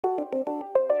One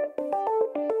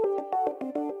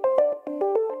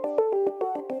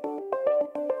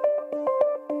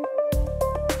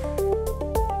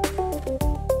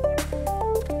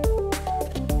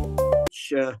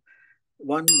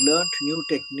learnt new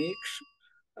techniques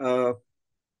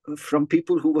from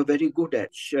people who were very good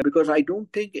at, because I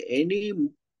don't think any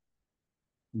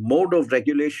mode of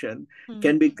regulation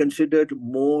can be considered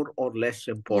more or less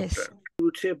important. Yes. I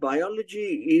would say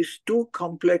biology is too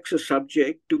complex a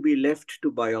subject to be left to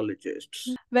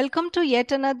biologists. Welcome to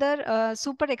yet another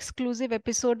super exclusive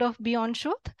episode of Beyond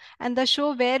Shodh, and the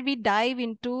show where we dive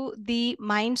into the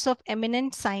minds of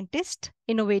eminent scientists,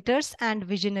 innovators, and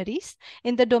visionaries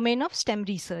in the domain of STEM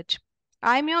research.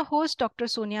 I'm your host, Dr.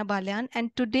 Sonia Balayan,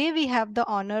 and today we have the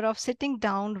honor of sitting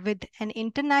down with an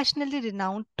internationally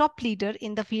renowned top leader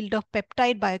in the field of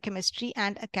peptide biochemistry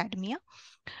and academia.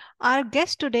 Our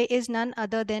guest today is none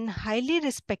other than highly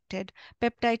respected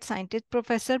peptide scientist,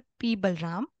 Professor P.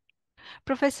 Balaram.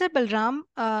 Professor Balaram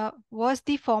was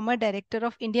the former director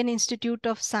of Indian Institute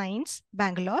of Science,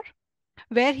 Bangalore,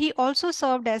 where he also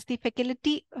served as the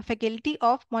faculty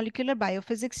of Molecular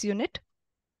Biophysics Unit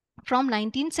from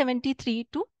 1973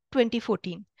 to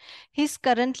 2014. He is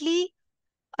currently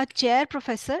a chair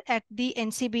professor at the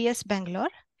NCBS Bangalore.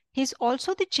 He is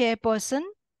also the chairperson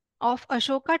of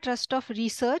Ashoka Trust of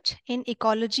Research in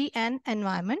Ecology and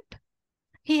Environment.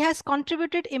 He has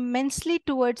contributed immensely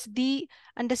towards the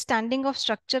understanding of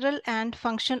structural and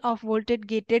function of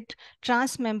voltage-gated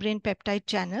transmembrane peptide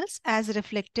channels, as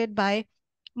reflected by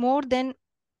more than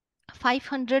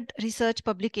 500 research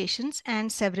publications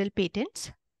and several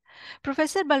patents.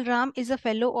 Professor Balaram is a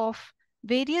fellow of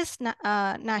various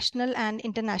national and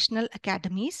international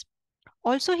academies.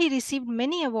 Also, he received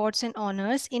many awards and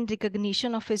honors in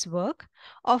recognition of his work,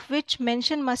 of which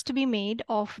mention must be made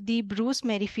of the Bruce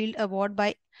Merrifield Award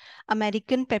by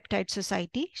American Peptide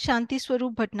Society, Shanti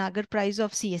Swarup Bhatnagar Prize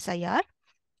of CSIR,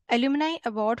 Alumni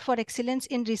Award for Excellence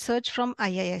in Research from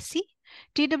IISc,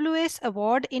 TWS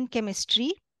Award in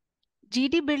Chemistry,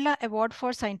 G.D. Birla Award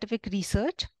for Scientific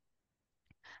Research,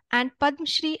 and Padma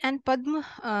Shri and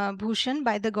Padma Bhushan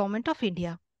by the Government of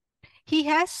India. He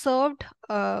has served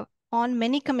on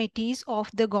many committees of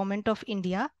the Government of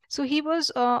India. So he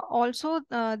was also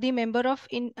the member of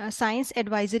Science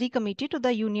Advisory Committee to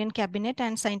the Union Cabinet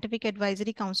and Scientific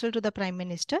Advisory Council to the Prime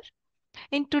Minister.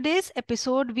 In today's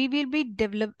episode, we will be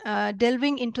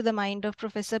delving into the mind of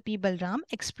Professor P. Balaram,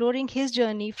 exploring his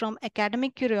journey from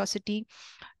academic curiosity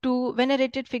to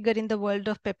venerated figure in the world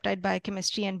of peptide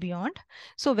biochemistry and beyond.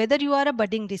 So whether you are a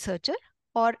budding researcher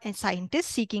or a scientist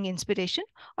seeking inspiration,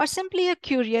 or simply a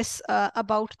curious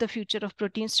about the future of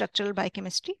protein structural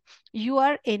biochemistry, you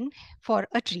are in for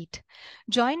a treat.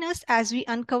 Join us as we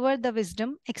uncover the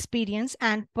wisdom, experience,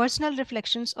 and personal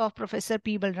reflections of Professor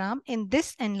P. Balaram in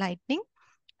this enlightening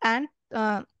and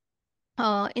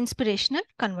inspirational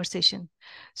conversation.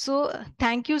 So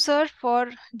thank you, sir,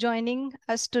 for joining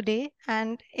us today.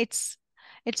 And it's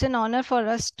an honor for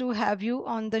us to have you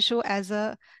on the show as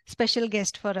a special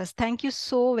guest for us. Thank you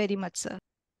so very much, sir.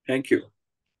 Thank you.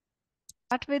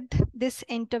 Start with this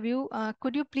interview.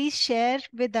 Could you please share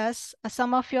with us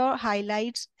some of your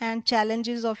highlights and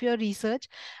challenges of your research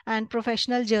and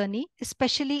professional journey,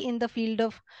 especially in the field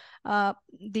of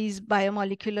these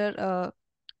biomolecular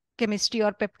chemistry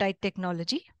or peptide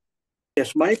technology?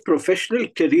 Yes, my professional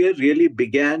career really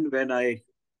began when I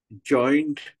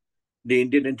joined the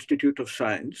Indian Institute of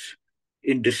Science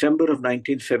in December of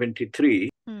 1973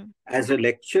 as a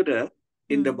lecturer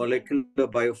in the Molecular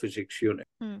Biophysics Unit.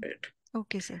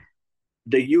 Okay, sir.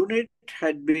 The unit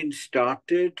had been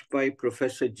started by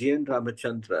Professor G.N.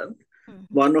 Ramachandran,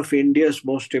 one of India's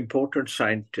most important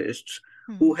scientists,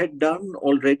 who had done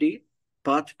already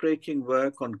path-breaking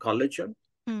work on collagen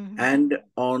and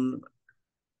on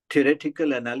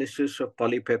theoretical analysis of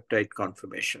polypeptide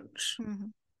conformations.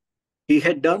 He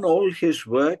had done all his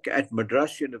work at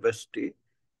Madras University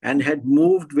and had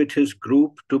moved with his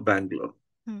group to Bangalore.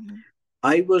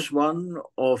 I was one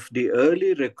of the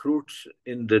early recruits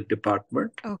in the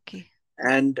department. Okay.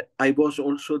 And I was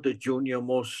also the junior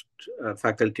most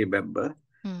faculty member.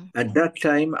 At that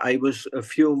time, I was a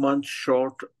few months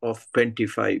short of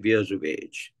 25 years of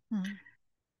age.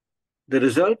 The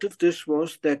result of this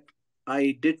was that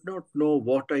I did not know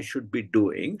what I should be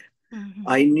doing.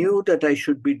 I knew that I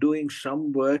should be doing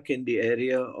some work in the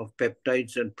area of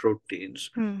peptides and proteins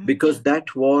because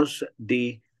that was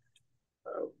the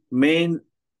main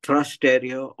thrust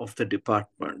area of the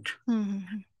department.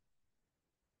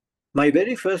 My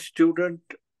very first student,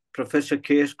 Professor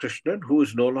K.S. Krishnan, who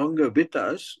is no longer with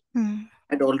us,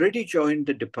 had already joined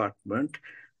the department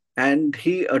and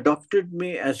he adopted me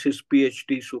as his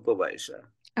PhD supervisor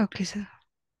Okay, sir.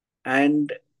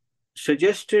 and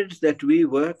suggested that we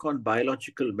work on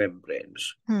biological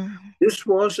membranes. This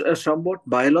was a somewhat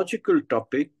biological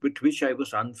topic with which I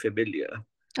was unfamiliar.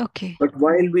 Okay. But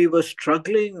while we were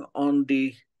struggling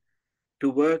to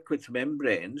work with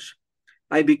membranes,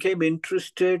 I became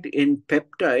interested in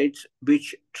peptides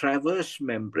which traverse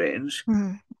membranes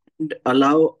and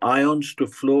allow ions to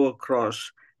flow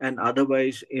across an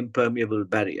otherwise impermeable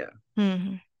barrier.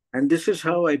 And this is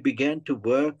how I began to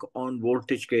work on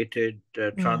voltage-gated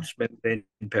transmembrane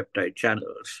peptide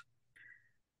channels.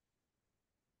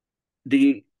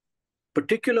 The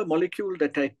particular molecule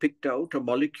that I picked out, a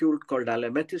molecule called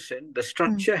alamethicin, the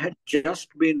structure had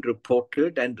just been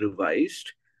reported and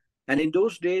revised. And in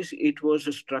those days, it was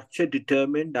a structure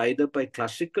determined either by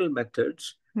classical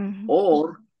methods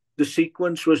or the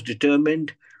sequence was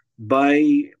determined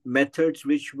by methods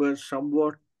which were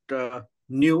somewhat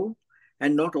new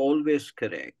and not always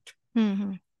correct.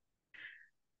 And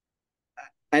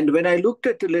when I looked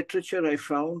at the literature, I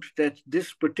found that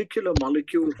this particular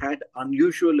molecule had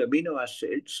unusual amino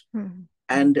acids.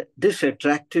 And this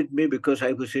attracted me because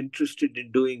I was interested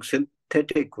in doing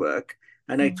synthetic work.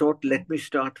 And I thought, let me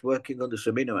start working on this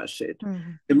amino acid.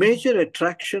 The major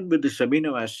attraction with this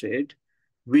amino acid,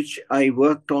 which I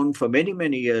worked on for many,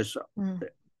 many years,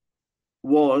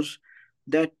 was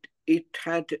that it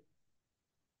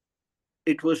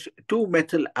was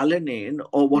 2-methylalanine,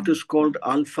 or what is called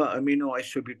alpha amino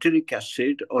isobutyric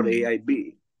acid, or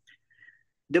AIB.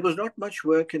 There was not much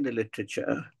work in the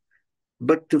literature,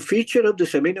 but the feature of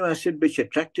this amino acid which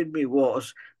attracted me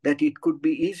was that it could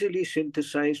be easily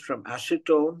synthesized from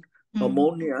acetone,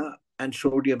 ammonia, and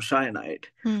sodium cyanide.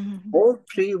 All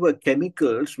three were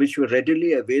chemicals which were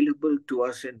readily available to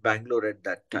us in Bangalore at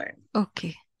that time.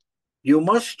 Okay. You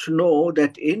must know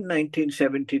that in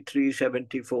 1973,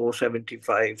 74,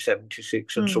 75,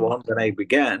 76, and so on, when I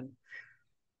began,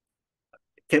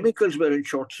 chemicals were in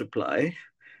short supply,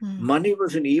 money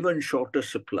was in even shorter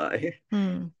supply,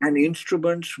 and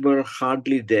instruments were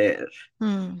hardly there.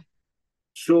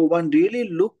 So one really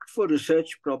looked for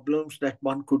research problems that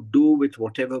one could do with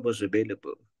whatever was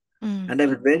available. And I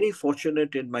was very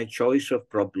fortunate in my choice of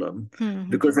problem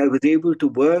because I was able to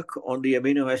work on the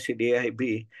amino acid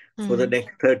AIB for the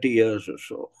next 30 years or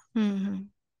so.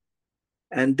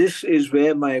 And this is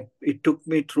where it took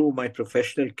me through my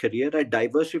professional career. I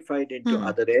diversified into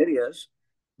other areas,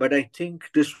 but I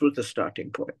think this was the starting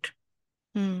point.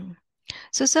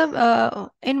 So, sir,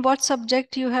 in what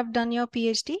subject you have done your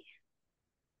PhD?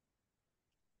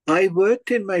 I worked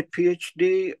in my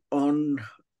PhD on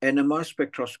NMR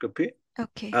spectroscopy,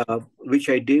 which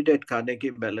I did at Carnegie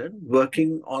Mellon,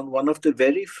 working on one of the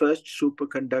very first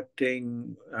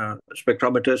superconducting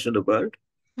spectrometers in the world.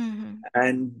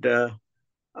 And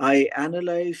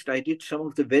I did some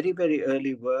of the very, very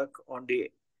early work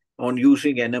on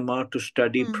using NMR to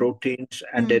study proteins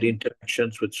and their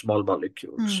interactions with small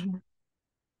molecules.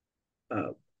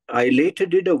 I later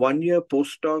did a 1-year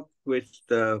postdoc with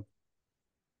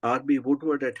R.B.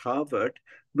 Woodward at Harvard,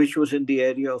 which was in the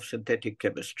area of synthetic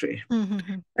chemistry.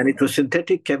 And it was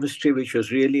synthetic chemistry which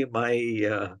was really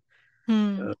my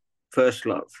first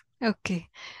love. Okay.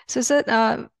 So,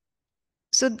 sir,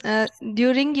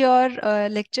 during your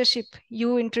lectureship,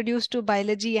 you introduced to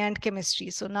biology and chemistry.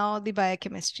 So now the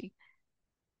biochemistry.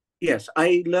 Yes,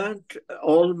 I learned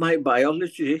all my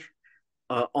biology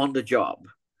on the job.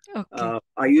 Okay.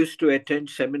 I used to attend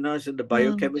seminars in the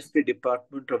biochemistry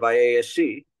department of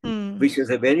IISc, which is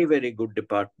a very, very good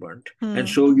department. And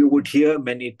so you would hear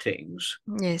many things.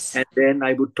 Yes. And then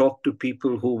I would talk to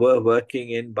people who were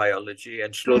working in biology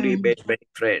and slowly made many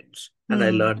friends. And I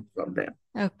learned from them.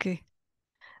 Okay.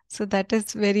 So that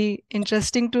is very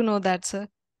interesting to know that, sir.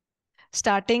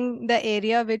 Starting the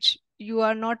area which you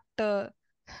are not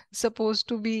supposed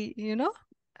to be,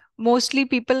 mostly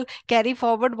people carry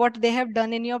forward what they have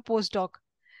done in your postdoc.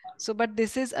 So, but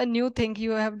this is a new thing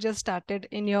you have just started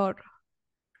in your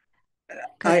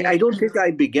career. I don't think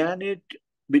I began it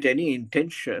with any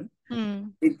intention.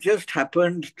 It just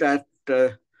happened that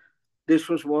this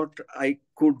was what I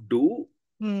could do.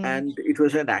 And it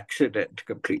was an accident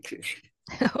completely.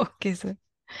 Okay, sir.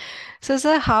 So,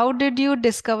 sir, how did you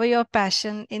discover your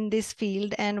passion in this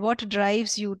field and what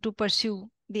drives you to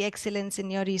pursue the excellence in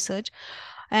your research?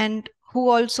 And who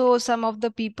also some of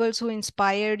the peoples who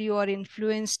inspired you or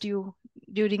influenced you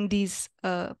during these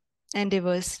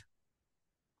endeavors?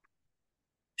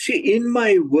 See, in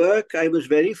my work, I was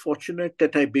very fortunate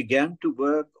that I began to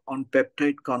work on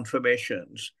peptide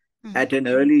conformations at an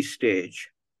early stage.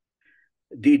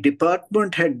 the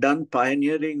department had done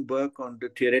pioneering work on the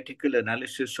theoretical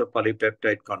analysis of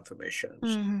polypeptide conformations.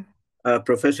 Mm-hmm.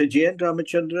 Professor G.N.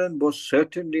 Ramachandran was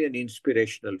certainly an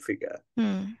inspirational figure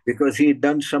Mm-hmm. because he had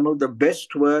done some of the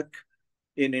best work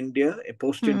in India,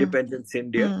 post-independence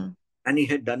India, Mm-hmm. and he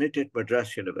had done it at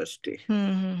Madras University.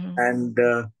 Mm-hmm.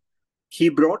 And he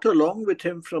brought along with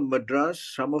him from Madras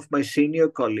some of my senior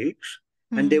colleagues,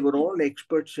 and they were all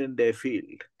experts in their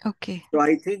field. Okay. So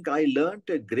I think I learned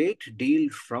a great deal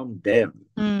from them.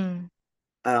 Mm.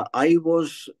 I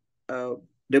was,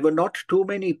 there were not too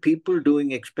many people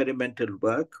doing experimental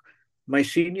work. My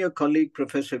senior colleague,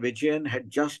 Professor Vijayan, had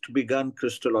just begun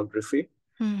crystallography.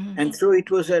 Mm-hmm. And so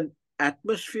it was an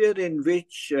atmosphere in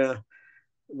which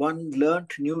one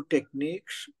learnt new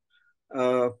techniques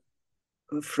uh,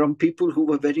 from people who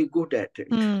were very good at it.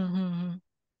 Mm-hmm.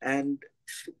 And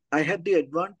I had the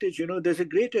advantage, there's a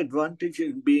great advantage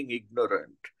in being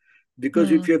ignorant. Because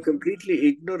if Mm. you're completely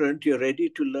ignorant, you're ready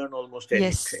to learn almost anything.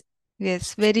 Yes.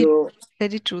 Yes. Very, So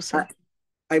very true, I, sir.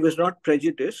 I was not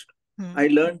prejudiced. Mm. I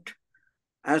learned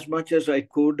as much as I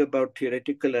could about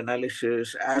theoretical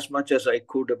analysis, as much as I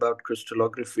could about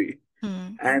crystallography.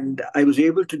 Mm. And I was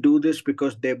able to do this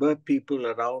because there were people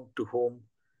around to whom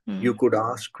you Mm. could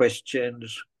ask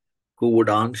questions, who would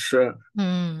answer,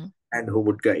 Mm. and who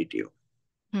would guide you.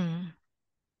 Mm.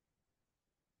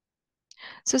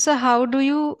 So, sir, how do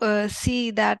you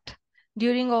see that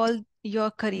during all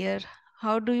your career?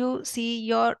 How do you see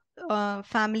your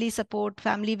family support,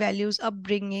 family values,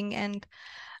 upbringing, and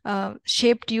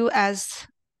shaped you as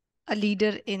a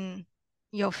leader in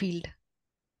your field?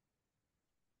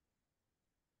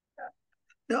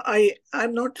 Now,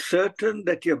 I'm not certain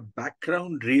that your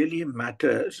background really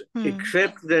matters, Hmm.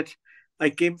 except that I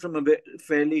came from a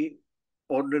fairly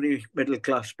ordinary middle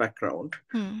class background.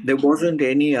 Hmm. There wasn't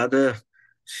any other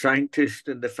scientist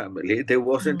in the family. There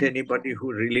wasn't Hmm. anybody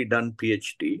who really done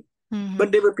PhD. Hmm.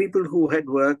 But there were people who had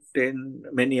worked in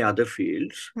many other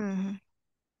fields. Hmm.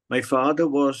 My father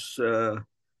was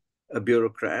a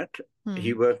bureaucrat.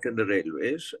 He Hmm. worked in the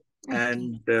railways. Okay.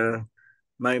 And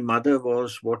my mother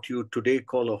was what you today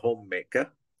call a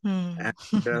homemaker. Hmm.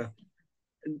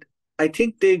 And I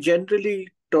think they generally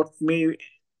taught me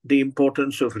the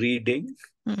importance of reading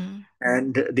Hmm.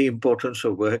 and the importance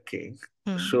of working.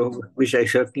 Hmm. So, which I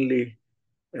certainly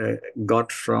uh,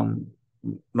 got from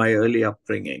my early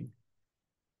upbringing.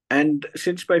 And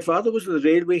since my father was in the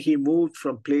railway, he moved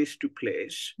from place to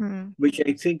place, Hmm. which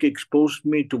I think exposed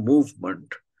me to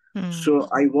movement. Hmm. So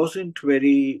I wasn't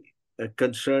very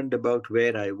concerned about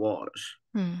where I was.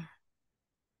 Hmm.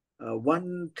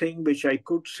 One thing which I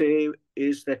could say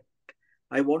is that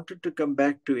I wanted to come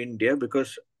back to India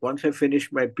because once I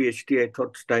finished my PhD, I thought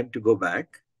it's time to go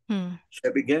back. Hmm. So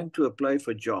I began to apply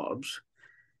for jobs.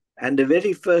 And the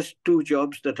very first two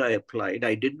jobs that I applied,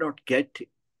 I did not get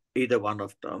either one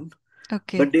of them.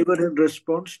 Okay. But they were in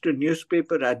response to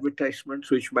newspaper advertisements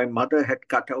which my mother had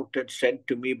cut out and sent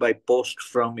to me by post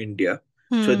from India.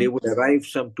 So Hmm. they would arrive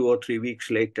some 2 or 3 weeks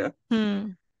later.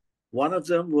 Hmm. One of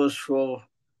them was for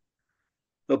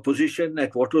a position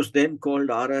at what was then called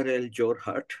RRL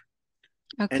Jorhat,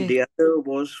 and Okay. the other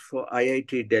was for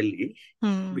IIT Delhi,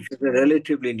 Hmm. which was a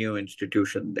relatively new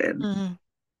institution then. Hmm.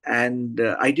 And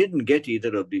I didn't get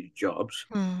either of these jobs.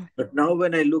 Hmm. But now,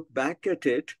 when I look back at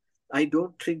it, I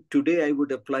don't think today I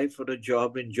would apply for a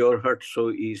job in Jorhat so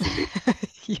easily.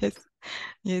 Yes.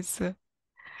 Yes, sir.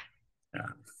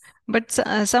 Yeah. But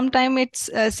sometimes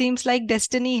it seems like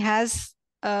destiny has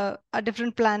a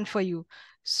different plan for you.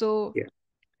 So Yeah.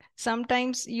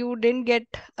 sometimes you didn't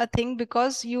get a thing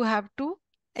because you have to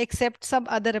accept some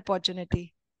other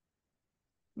opportunity.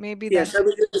 Maybe Yes,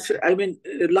 that's. I mean,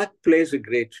 luck plays a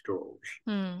great role.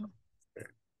 Hmm.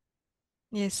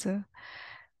 Yes, sir.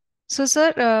 So,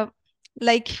 sir,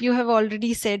 like you have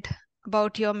already said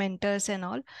about your mentors and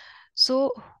all.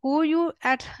 So, who you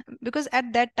at, because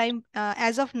at that time,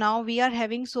 as of now, we are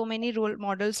having so many role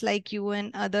models like you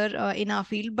and other in our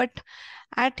field. But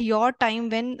at your time,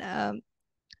 when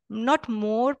not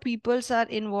more peoples are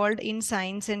involved in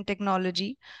science and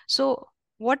technology, so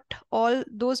what all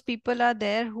those people are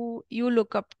there who you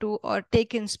look up to or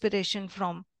take inspiration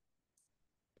from?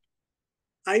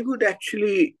 I would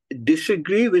actually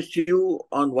disagree with you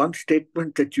on one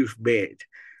statement that you've made.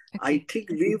 I Okay. think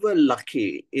we were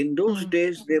lucky. In those Hmm.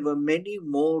 days, there were many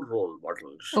more role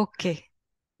models. Okay.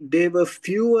 There were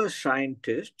fewer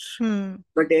scientists, Hmm.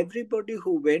 but everybody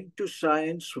who went to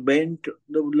science went,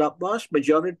 the vast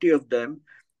majority of them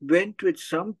went with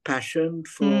some passion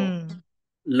for Hmm.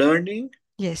 learning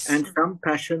Yes. and some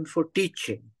passion for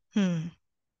teaching. Hmm.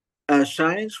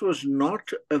 science was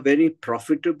not a very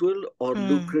profitable or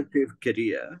lucrative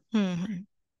career,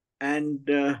 and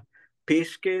pay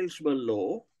scales were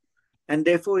low, and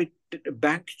therefore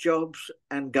bank jobs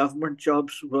and government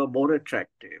jobs were more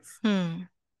attractive.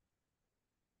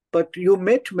 But you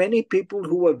met many people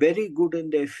who were very good in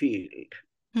their field,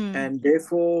 and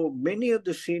therefore many of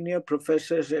the senior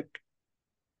professors at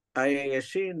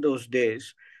IISc in those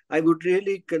days, I would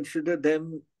really consider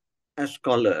them as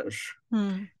scholars.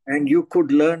 And you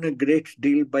could learn a great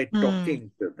deal by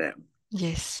talking to them.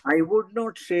 Yes. I would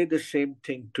not say the same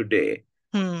thing today.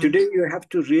 Today, you have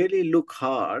to really look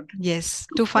hard. Yes,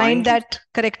 to find that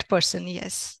correct person.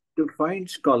 Yes. To find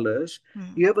scholars.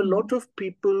 You have a lot of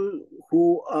people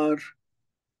who are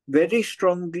very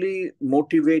strongly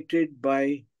motivated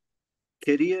by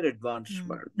career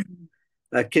advancement.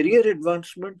 Career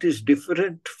advancement is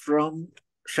different from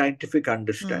scientific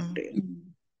understanding.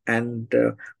 And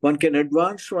one can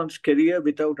advance one's career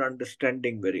without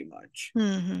understanding very much.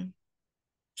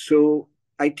 So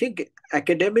I think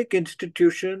academic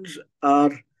institutions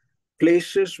are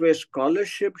places where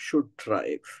scholarship should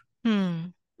thrive.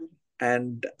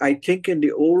 And I think in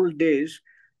the old days,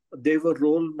 they were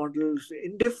role models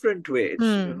in different ways.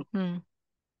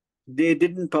 They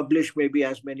didn't publish maybe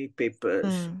as many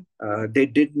papers. They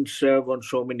didn't serve on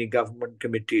so many government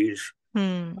committees.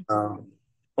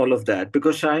 All of that,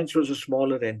 because science was a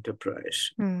smaller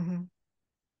enterprise.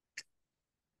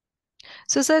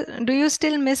 So, sir, do you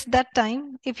still miss that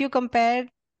time? If you compare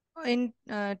in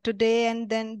today and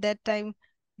then that time,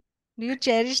 do you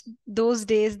cherish those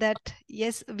days that,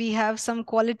 yes, we have some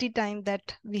quality time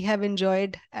that we have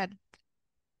enjoyed at?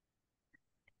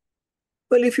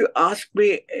 Well, if you ask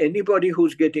me, anybody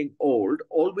who's getting old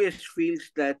always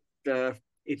feels that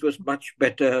it was much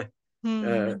better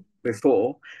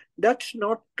before. That's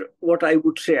not what I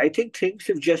would say. I think things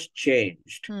have just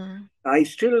changed. I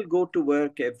still go to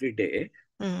work every day.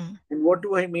 And what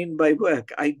do I mean by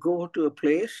work? I go to a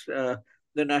place,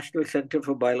 the National Center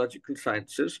for Biological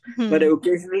Sciences, where I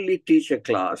occasionally teach a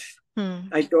class.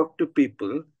 I talk to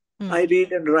people. I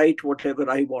read and write whatever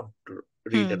I want to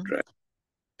read and write.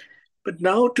 But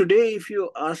now, today, if you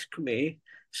ask me,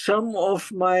 some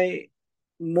of my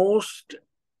most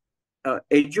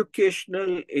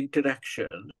educational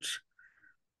interactions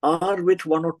are with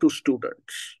one or two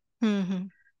students.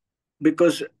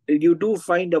 Because you do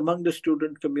find among the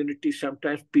student community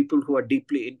sometimes people who are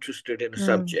deeply interested in a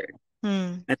subject.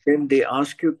 And then they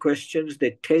ask you questions,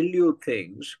 they tell you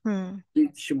things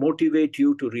which motivate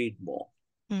you to read more.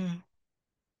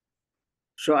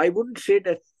 So I wouldn't say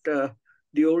that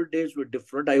the old days were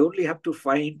different. I only have to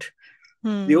find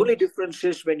the only difference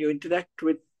is when you interact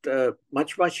with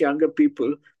much, much younger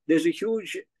people, there's a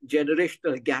huge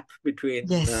generational gap between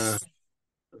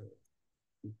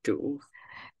two.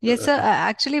 Yes, sir.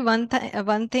 Actually, one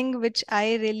thing which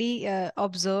I really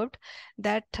observed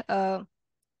that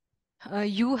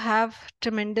you have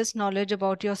tremendous knowledge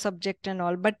about your subject and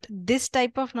all, but this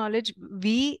type of knowledge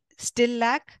we still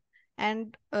lack,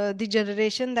 and the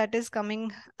generation that is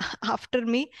coming after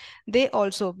me, they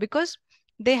also, because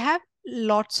they have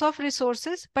lots of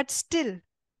resources, but still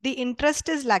the interest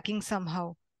is lacking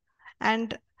somehow.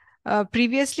 And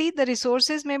previously the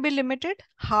resources may be limited,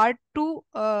 hard to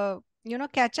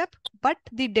catch up, but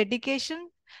the dedication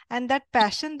and that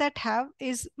passion that have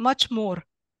is much more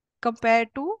compared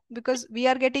to, because we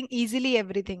are getting easily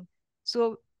everything.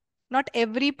 So not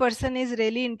every person is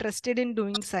really interested in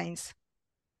doing science,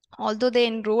 although they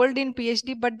enrolled in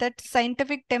PhD, but that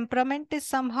scientific temperament is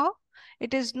somehow,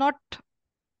 it is not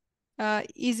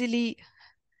easily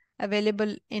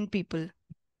available in people.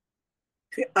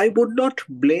 I would not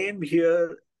blame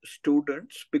here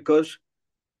students, because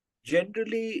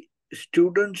generally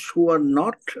students who are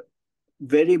not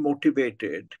very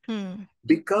motivated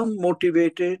become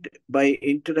motivated by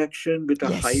interaction with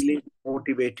a highly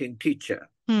motivating teacher.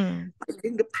 I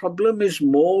think the problem is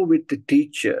more with the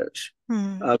teachers.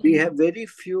 We have very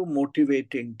few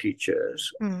motivating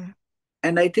teachers.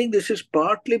 And I think this is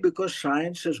partly because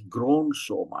science has grown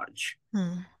so much.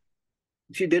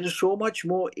 See, there is so much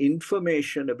more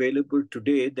information available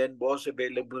today than was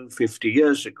available 50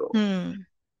 years ago.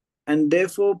 And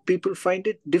therefore, people find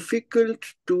it difficult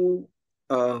to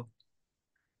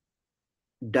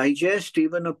digest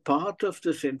even a part of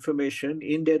this information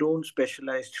in their own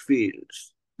specialized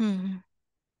fields.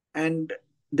 And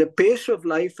the pace of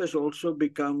life has also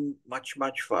become much,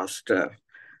 much faster.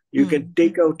 You can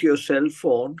take out your cell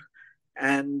phone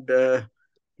and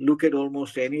look at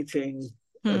almost anything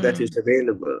that is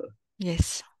available.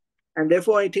 Yes. And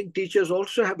therefore, I think teachers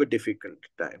also have a difficult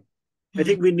time. I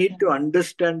think we need to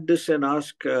understand this and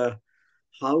ask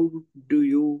how do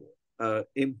you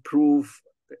improve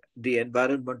the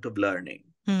environment of learning.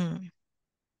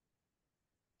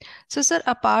 So, sir,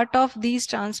 a part of these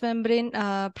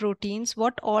transmembrane proteins,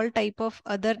 what all type of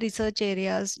other research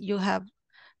areas you have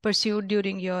pursued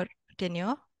during your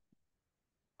tenure?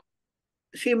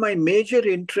 See, my major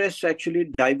interests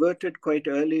actually diverted quite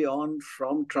early on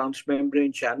from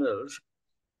transmembrane channels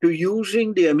to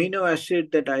using the amino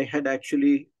acid that I had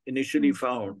actually initially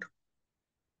found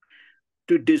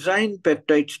to design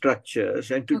peptide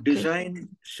structures and to design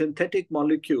synthetic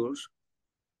molecules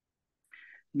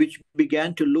which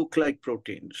began to look like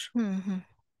proteins.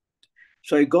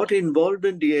 So I got involved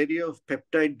in the area of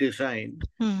peptide design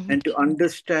and to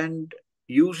understand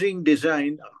using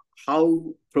design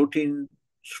how proteins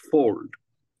fold.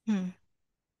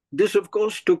 This, of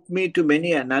course, took me to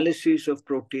many analyses of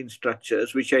protein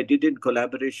structures, which I did in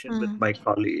collaboration with my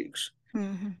colleagues.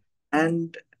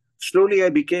 And slowly I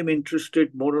became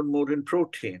interested more and more in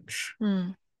proteins.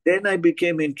 Then I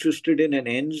became interested in an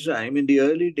enzyme in the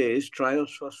early days,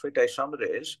 triphosphate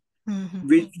isomerase,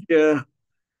 which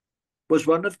was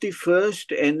one of the first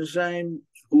enzymes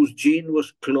whose gene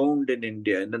was cloned in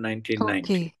India in the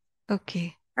 1990s.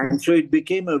 And so it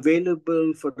became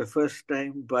available for the first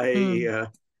time by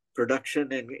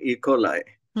production in E. coli.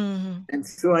 And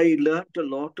so I learned a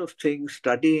lot of things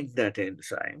studying that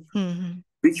enzyme,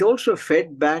 which also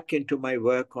fed back into my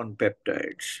work on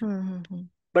peptides.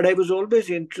 But I was always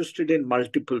interested in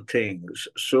multiple things.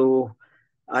 So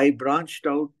I branched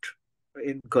out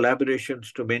in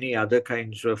collaborations to many other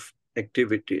kinds of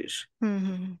activities.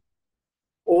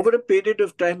 Over a period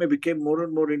of time, I became more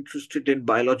and more interested in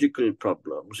biological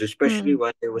problems, especially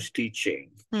while I was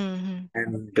teaching.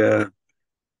 And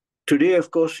today,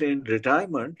 of course, in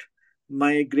retirement,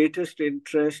 my greatest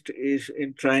interest is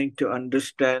in trying to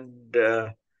understand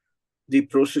the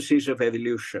processes of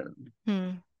evolution,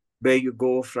 where you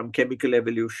go from chemical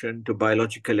evolution to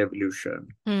biological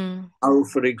evolution. How,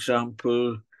 for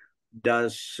example,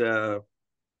 does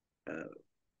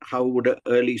how would an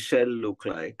early cell look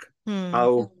like?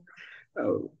 How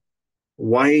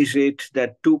why is it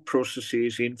that two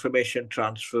processes, information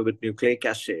transfer with nucleic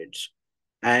acids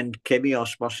and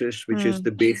chemiosmosis, which is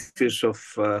the basis of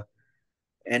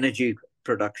energy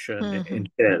production in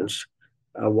cells,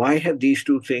 why have these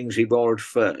two things evolved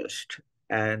first?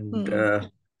 And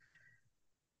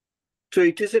so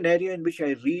it is an area in which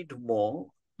I read more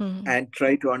and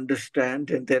try to understand,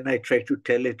 and then I try to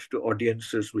tell it to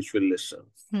audiences which will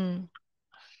listen.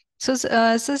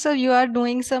 So, you are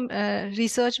doing some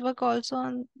research work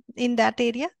also in that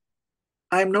area?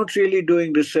 I'm not really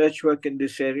doing research work in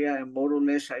this area. I'm more or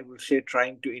less, I would say,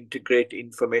 trying to integrate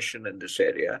information in this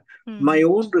area. My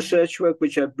own research work,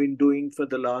 which I've been doing for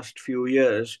the last few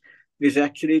years, is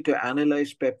actually to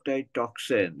analyze peptide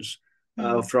toxins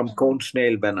from cone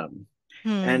snail venom.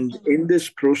 And in this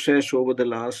process, over the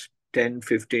last 10,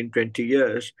 15, 20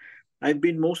 years, I've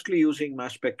been mostly using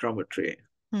mass spectrometry.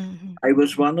 I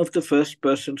was one of the first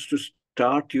persons to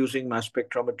start using mass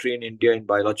spectrometry in India in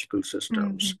biological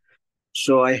systems.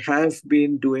 So I have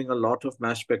been doing a lot of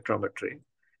mass spectrometry.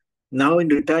 Now in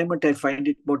retirement, I find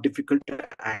it more difficult to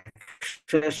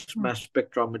access mass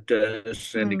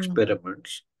spectrometers and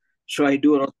experiments. So I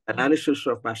do a lot of analysis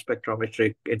of mass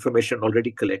spectrometric information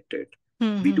already collected.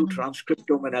 We do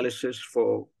transcriptome analysis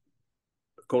for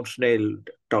cone snail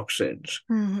toxins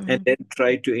and then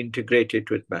try to integrate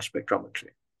it with mass spectrometry.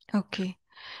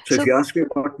 So if you ask me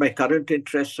what my current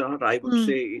interests are, I would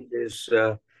say it is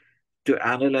to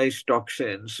analyze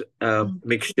toxins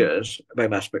mixtures by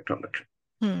mass spectrometry.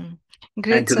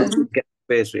 Great, and to sir. look at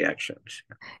phase reactions.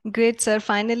 Great, sir.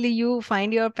 Finally, you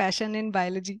find your passion in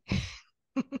biology.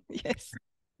 Yes.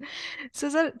 So,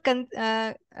 sir,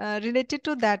 related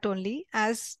to that only,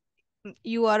 as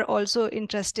you are also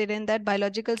interested in that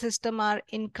biological system are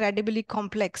incredibly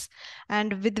complex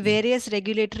and with various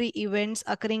regulatory events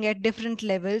occurring at different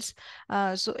levels.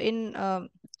 So, in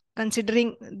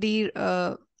considering the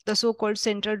so-called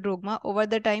central dogma, over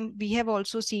the time we have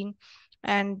also seen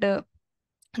and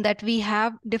that we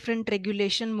have different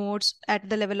regulation modes at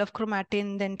the level of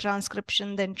chromatin, then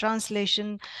transcription, then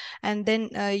translation, and then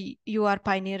you are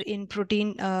pioneer in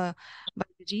protein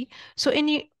biology. So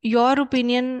in your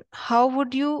opinion, how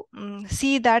would you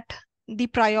see that the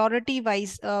priority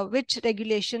wise, which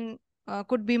regulation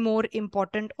could be more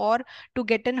important, or to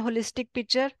get an holistic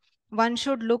picture, one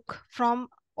should look from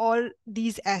all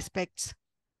these aspects?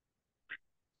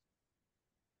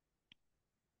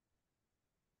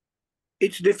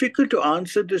 It's difficult to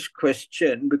answer this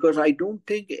question because I don't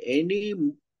think any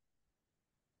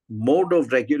mode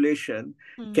of regulation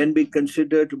can be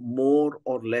considered more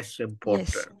or less important.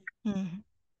 Yes.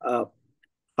 Uh,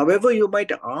 However, you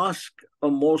might ask a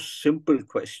more simple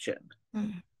question.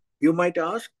 You might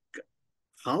ask,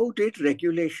 how did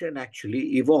regulation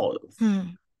actually evolve?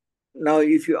 Now,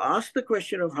 if you ask the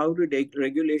question of how did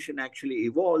regulation actually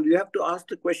evolve, you have to ask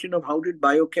the question of how did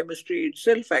biochemistry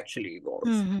itself actually evolve?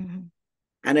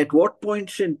 And at what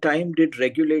points in time did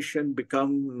regulation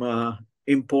become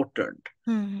important?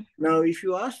 Now, if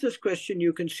you ask this question,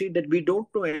 you can see that we don't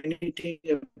know anything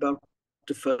about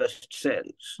the first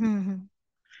cells.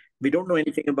 We don't know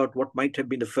anything about what might have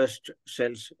been the first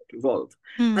cells to evolve.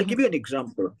 I'll give you an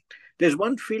example. There's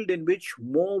one field in which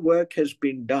more work has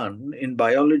been done in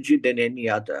biology than any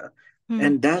other,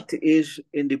 and that is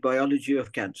in the biology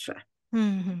of cancer.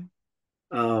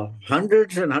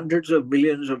 Hundreds and hundreds of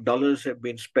millions of dollars have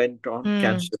been spent on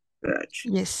cancer research.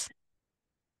 Yes.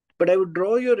 But I would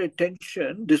draw your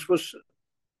attention,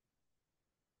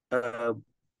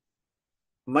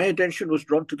 my attention was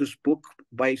drawn to this book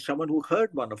by someone who heard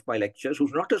one of my lectures,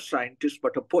 who's not a scientist,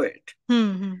 but a poet.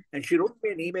 And she wrote me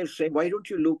an email saying, why don't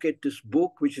you look at this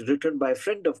book, which is written by a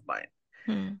friend of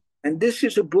mine? And this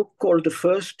is a book called The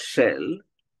First Cell,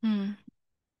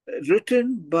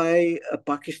 written by a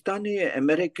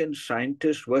Pakistani-American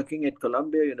scientist working at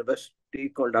Columbia University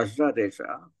called Azra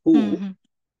Reza, who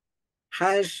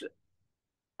has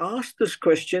asked this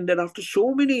question that after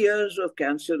so many years of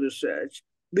cancer research,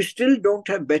 we still don't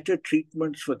have better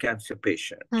treatments for cancer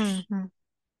patients.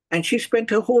 And she spent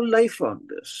her whole life on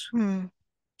this.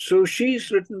 So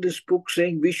she's written this book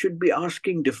saying we should be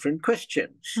asking different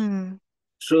questions.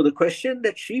 So the question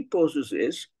that she poses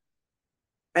is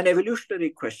an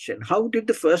evolutionary question. How did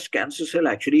the first cancer cell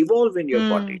actually evolve in your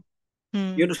body?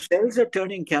 You know, cells are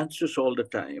turning cancerous all the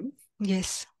time.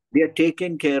 Yes. They are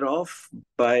taken care of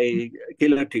by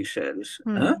killer T cells.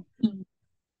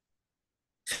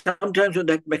 Sometimes when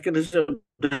that mechanism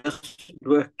doesn't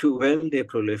work too well, they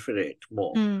proliferate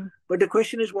more. But the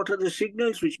question is, what are the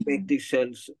signals which make these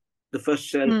cells, the first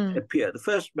cell appear, the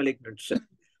first malignant cell?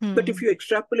 But if you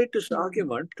extrapolate this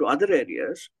argument to other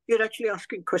areas, you're actually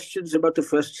asking questions about the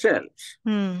first cells.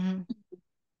 And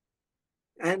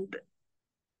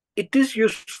it is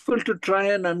useful to try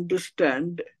and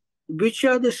understand which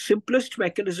are the simplest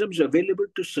mechanisms available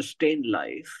to sustain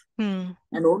life. And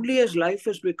only as life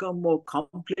has become more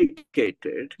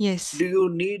complicated, do you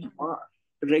need a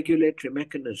regulatory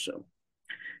mechanism.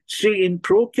 See, in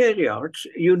prokaryotes,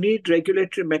 you need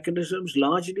regulatory mechanisms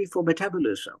largely for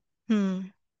metabolism.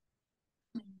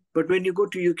 But when you go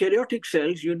to eukaryotic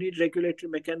cells, you need regulatory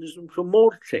mechanisms for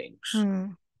more things.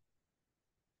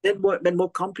 Then when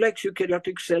more complex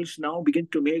eukaryotic cells now begin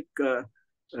to make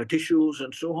tissues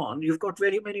and so on, you've got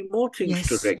very many more things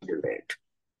to regulate.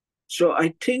 So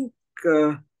I think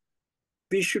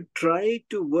we should try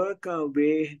to work our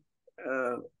way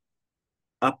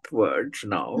upwards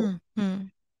now. There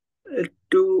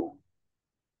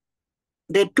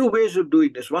are two ways of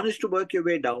doing this. One is to work your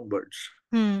way downwards.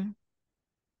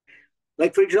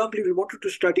 Like, for example, if you wanted to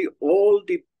study all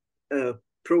the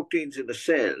proteins in a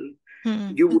cell,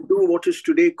 you would do what is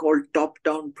today called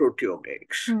top-down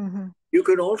proteomics. You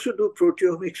can also do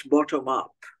proteomics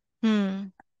bottom-up.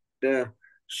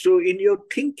 So in your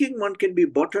thinking, one can be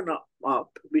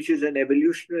bottom-up, which is an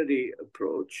evolutionary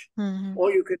approach,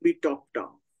 or you can be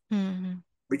top-down,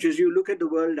 which is you look at the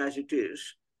world as it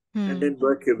is and then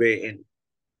work your way in.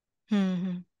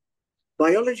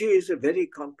 Biology is a very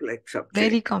complex subject.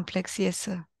 Very complex, yes,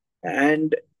 sir.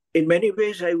 And in many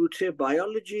ways, I would say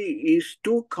biology is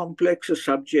too complex a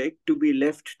subject to be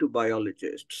left to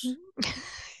biologists.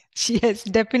 Yes,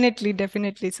 definitely,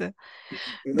 sir.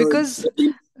 You know,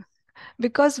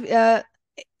 Because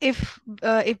if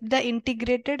the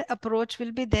integrated approach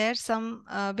will be there,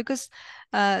 because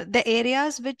the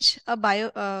areas which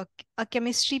a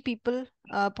chemistry people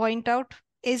point out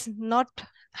is not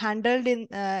handled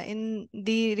in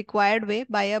the required way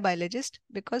by a biologist,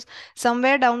 because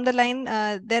somewhere down the line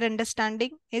their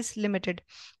understanding is limited.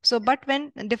 So but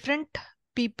when different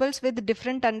peoples with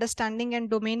different understanding and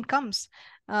domain comes,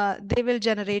 they will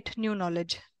generate new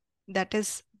knowledge. That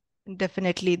is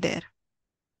definitely there.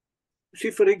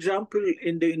 See, for example,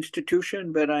 in the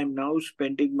institution where I'm now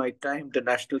spending my time, the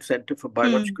National Center for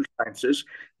Biological Sciences,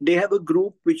 they have a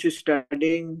group which is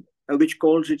studying, which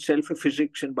calls itself a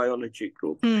physics and biology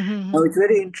group. Now, it's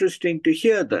very interesting to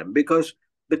hear them because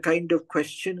the kind of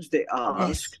questions they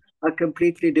ask are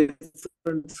completely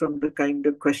different from the kind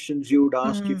of questions you would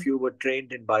ask if you were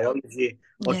trained in biology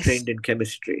or trained in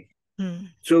chemistry.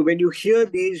 So when you hear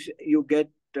these, you get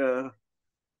an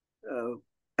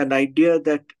idea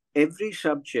that every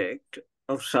subject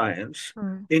of science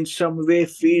in some way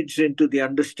feeds into the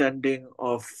understanding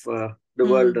of the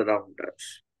world around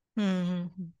us.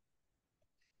 Mm-hmm.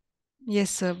 Yes,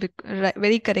 sir.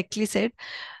 Very correctly said.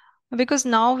 Because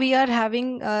now we are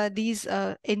having these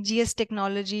NGS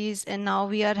technologies, and now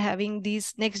we are having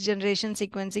these next generation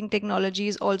sequencing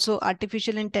technologies. Also,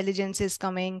 artificial intelligence is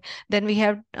coming. Then we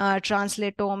have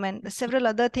translatome and several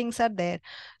other things are there.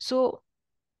 So,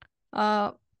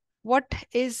 what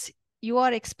is you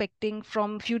are expecting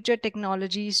from future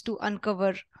technologies to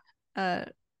uncover uh,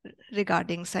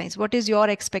 regarding science? What is your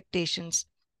expectations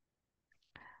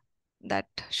that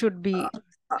should be happen?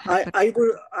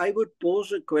 I would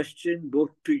pose a question both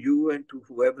to you and to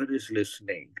whoever is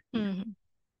listening. Mm-hmm.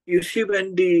 You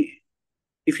see,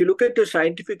 if you look at the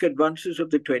scientific advances of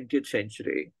the 20th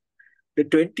century, the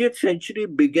 20th century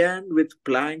began with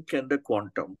Planck and the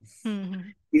quantum. Mm-hmm.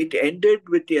 It ended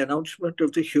with the announcement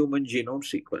of the human genome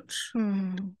sequence.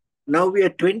 Mm-hmm. Now we are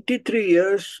 23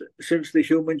 years since the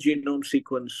human genome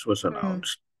sequence was Mm-hmm.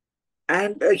 announced,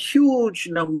 and a huge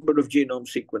number of genome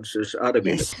sequences are available.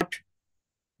 Yes. But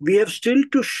we have still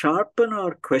to sharpen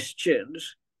our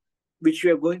questions, which we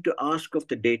are going to ask of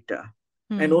the data.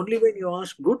 And only when you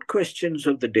ask good questions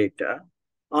of the data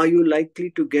are you likely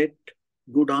to get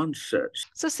good answers.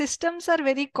 So systems are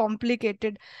very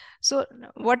complicated. So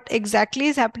what exactly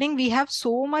is happening? We have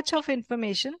so much of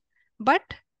information, but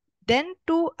then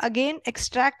to again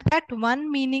extract that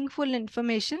one meaningful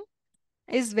information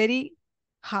is very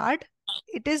hard.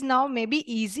 It is now maybe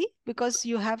easy because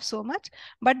you have so much,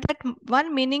 but that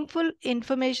one meaningful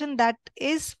information that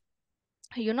is,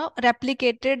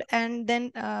 replicated and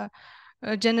then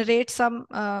generate some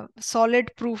solid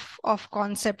proof of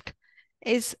concept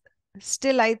is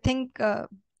still, I think,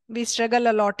 we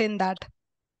struggle a lot in that.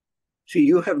 See,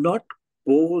 you have not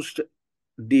posed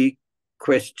the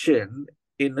question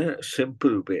in a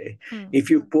simple way. If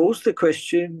you pose the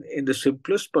question in the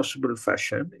simplest possible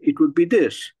fashion, it would be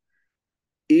this: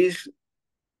 is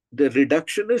the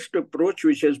reductionist approach,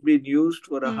 which has been used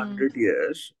for 100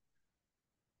 years,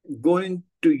 going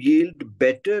to yield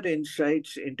better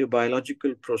insights into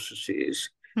biological processes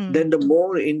than the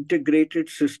more integrated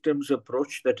systems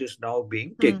approach that is now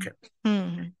being taken?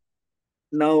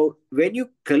 Now, when you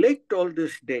collect all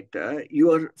this data,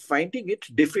 you are finding it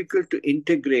difficult to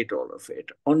integrate all of it.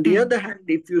 On the other hand,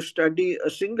 if you study a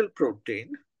single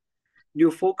protein,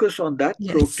 you focus on that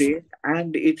Yes. protein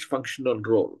and its functional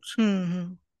roles.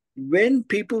 When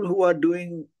people who are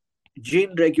doing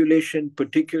gene regulation,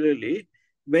 particularly,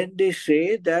 when they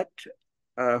say that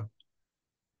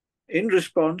in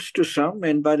response to some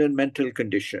environmental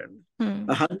condition,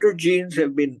 100 genes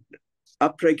have been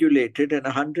upregulated and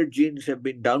 100 genes have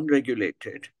been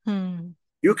downregulated,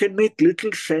 you can make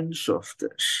little sense of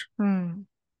this.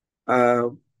 Uh,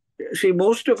 See,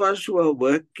 most of us who are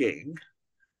working,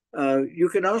 you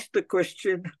can ask the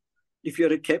question, if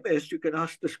you're a chemist, you can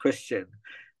ask this question: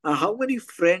 how many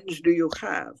friends do you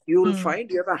have? You will find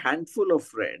you have a handful of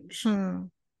friends,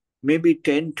 maybe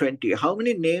 10, 20. How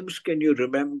many names can you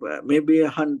remember? Maybe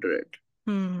 100.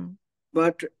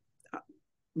 But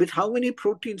with how many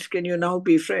proteins can you now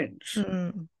be friends?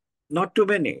 Not too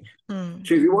many.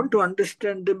 So if you want to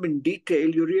understand them in detail,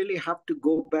 you really have to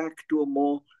go back to a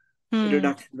more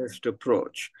reductionist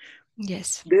approach.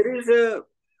 Yes. There is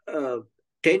a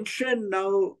tension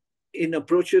now in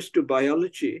approaches to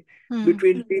biology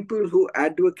between people who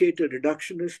advocate a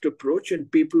reductionist approach and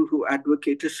people who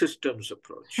advocate a systems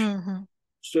approach.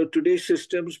 So today's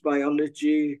systems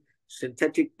biology,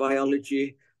 synthetic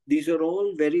biology, these are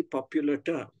all very popular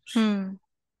terms.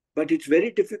 But it's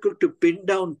very difficult to pin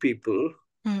down people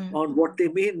on what they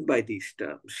mean by these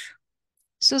terms.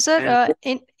 So, sir,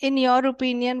 And in your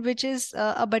opinion, which is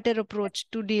a better approach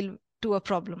to deal to a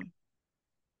problem?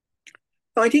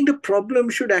 I think the problem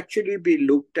should actually be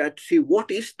looked at. See,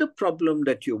 what is the problem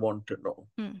that you want to know?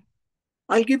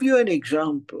 I'll give you an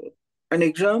example. An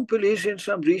example is in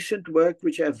some recent work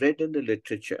which I've read in the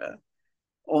literature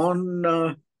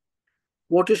on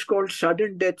what is called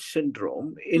sudden death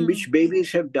syndrome, in which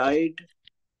babies have died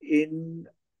in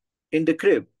the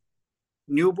crib.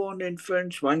 Newborn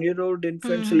infants, 1-year-old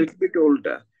infants, a little bit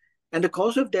older. And the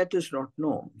cause of death is not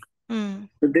known.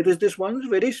 But there is this one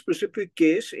very specific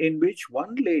case in which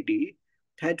one lady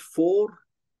had 4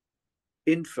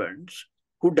 infants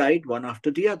who died one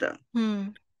after the other.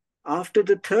 After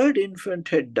the 3rd infant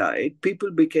had died,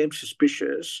 people became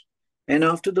suspicious. And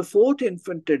after the 4th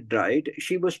infant had died,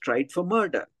 she was tried for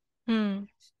murder. And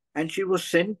she was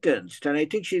sentenced. And I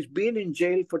think she's been in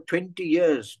jail for 20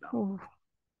 years now.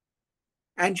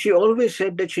 And she always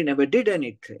said that she never did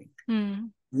anything.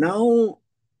 Now,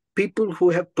 people who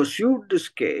have pursued this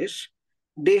case,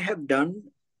 they have done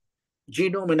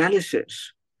genome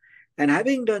analysis. And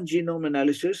having done genome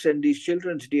analysis and these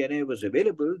children's DNA was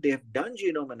available, they have done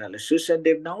genome analysis and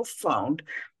they've now found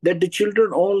that the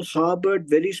children all harbored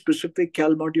very specific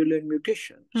calmodulin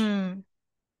mutations. And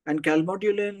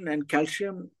calmodulin and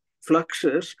calcium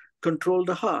fluxes control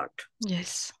the heart.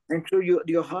 Yes. And so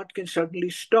your heart can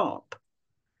suddenly stop.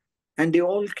 And they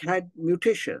all had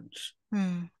mutations.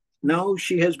 Now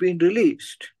she has been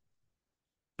released.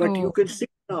 But you can see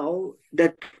now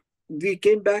that we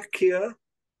came back here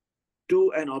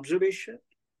to an observation,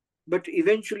 but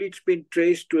eventually it's been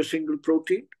traced to a single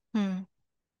protein.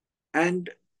 And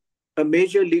a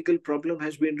major legal problem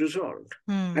has been resolved.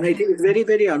 And I think it's very,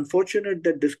 very unfortunate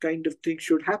that this kind of thing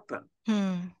should happen.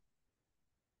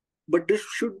 But this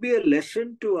should be a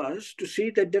lesson to us to see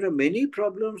that there are many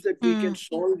problems that we can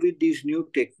solve with these new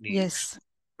techniques,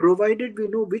 provided we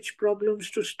know which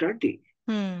problems to study.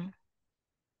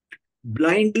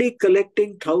 Blindly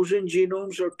collecting 1,000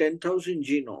 genomes or 10,000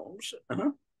 genomes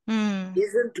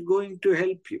isn't going to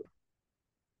help you.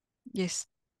 Yes.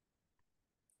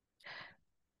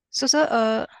 So,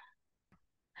 sir,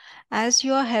 as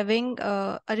you are having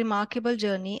a remarkable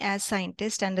journey as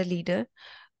scientist and a leader,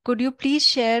 could you please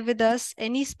share with us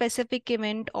any specific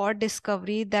event or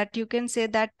discovery that you can say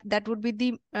that that would be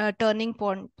the turning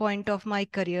point of my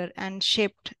career and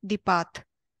shaped the path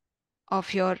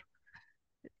of your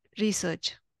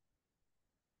research?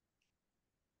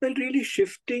 Well, really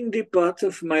shifting the path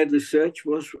of my research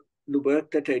was the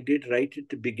work that I did right at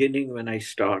the beginning when I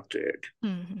started.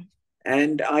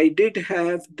 And I did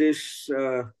have this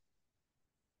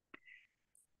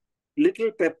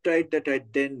little peptide that I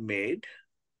then made.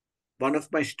 One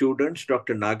of my students,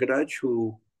 Dr. Nagaraj,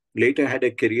 who later had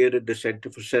a career at the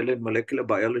Center for Cell and Molecular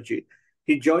Biology,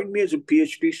 he joined me as a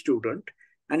PhD student,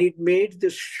 and he made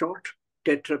this short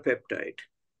tetrapeptide,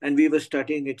 and we were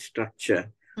studying its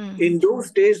structure. In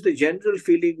those days, the general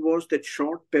feeling was that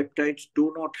short peptides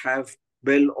do not have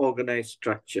well-organized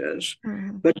structures.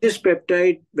 But this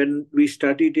peptide, when we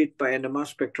studied it by NMR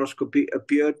spectroscopy,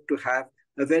 appeared to have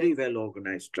a very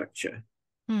well-organized structure.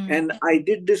 And I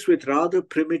did this with rather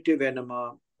primitive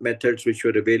NMR methods which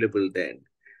were available then.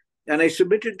 And I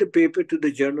submitted the paper to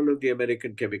the Journal of the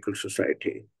American Chemical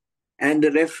Society. And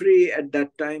the referee at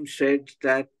that time said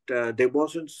that there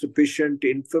wasn't sufficient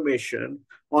information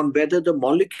on whether the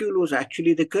molecule was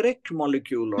actually the correct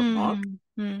molecule or not.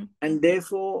 And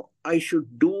therefore, I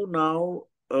should do now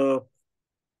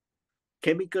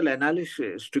chemical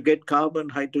analysis to get carbon,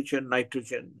 hydrogen,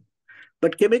 nitrogen.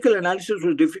 But chemical analysis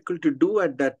was difficult to do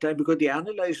at that time because the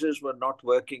analyzers were not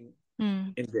working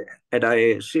at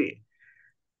IASC.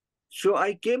 So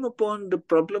I came upon the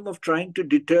problem of trying to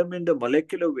determine the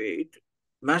molecular weight.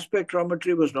 Mass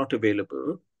spectrometry was not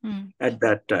available at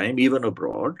that time, even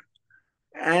abroad.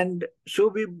 And so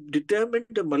we determined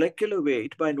the molecular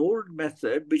weight by an old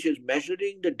method, which is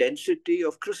measuring the density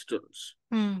of crystals.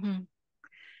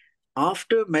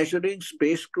 After measuring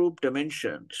space group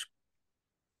dimensions,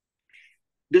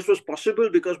 this was possible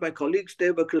because my colleagues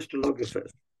there were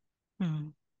crystallographers.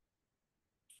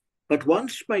 But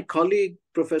once my colleague,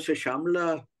 Professor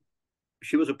Shamla,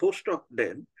 she was a postdoc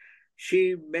then,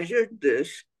 she measured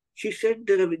this. She said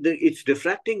that it's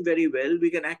diffracting very well.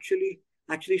 We can actually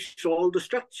solve the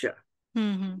structure.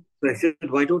 So I said,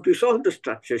 why don't we solve the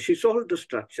structure? She solved the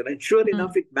structure. And sure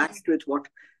enough, it matched with what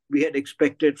we had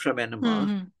expected from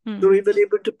NMR. So we were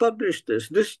able to publish this.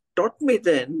 This taught me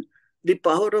then the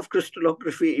power of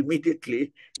crystallography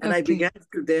immediately. And I began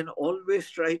to then always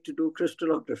try to do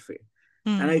crystallography.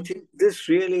 And I think this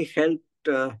really helped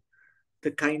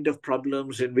the kind of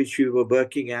problems in which we were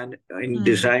working in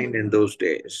design in those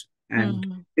days.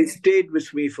 And it stayed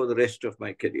with me for the rest of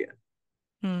my career.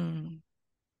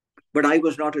 But I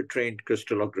was not a trained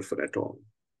crystallographer at all.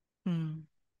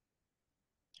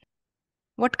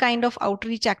 What kind of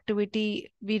outreach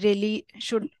activity we really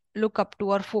should look up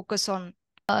to or focus on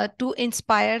to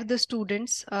inspire the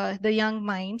students, the young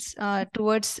minds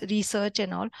towards research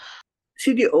and all?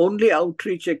 See, the only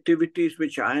outreach activities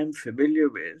which I am familiar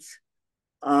with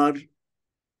are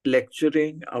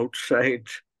lecturing outside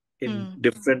in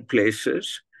different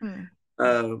places,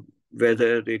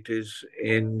 whether it is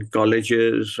in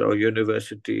colleges or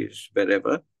universities,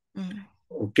 wherever,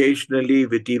 occasionally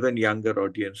with even younger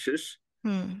audiences.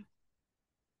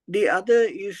 The other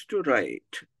is to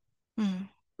write.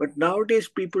 But nowadays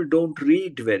people don't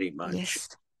read very much.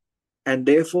 And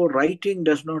therefore writing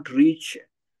does not reach.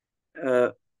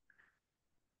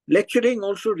 Lecturing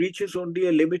also reaches only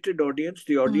a limited audience,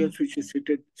 the audience which is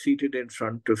seated in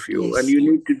front of you, and you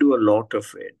need to do a lot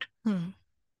of it.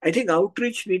 I think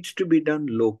outreach needs to be done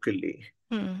locally.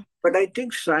 But I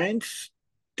think science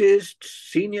scientists,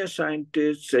 senior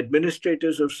scientists,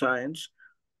 administrators of science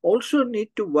also need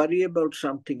to worry about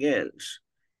something else.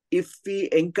 If we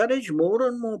encourage more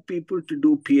and more people to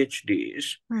do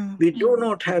PhDs, we do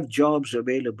not have jobs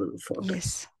available for them.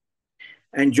 Yes.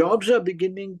 And jobs are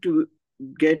beginning to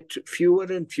get fewer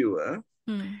and fewer.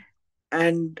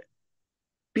 And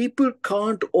people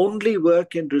can't only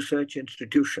work in research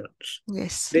institutions.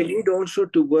 Yes. They need also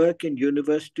to work in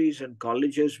universities and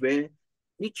colleges where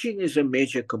teaching is a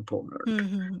major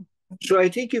component. So I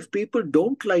think if people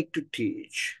don't like to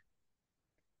teach,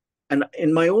 and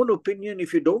in my own opinion,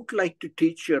 if you don't like to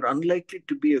teach, you're unlikely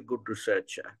to be a good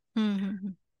researcher.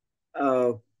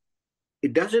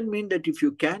 It doesn't mean that if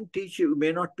you can teach, you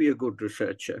may not be a good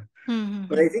researcher.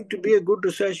 But I think to be a good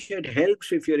researcher, it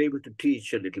helps if you're able to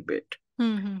teach a little bit.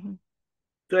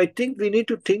 So I think we need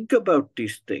to think about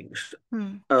these things.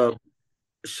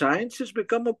 Science has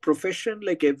become a profession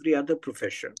like every other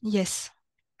profession. Yes.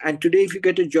 And today, if you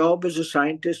get a job as a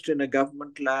scientist in a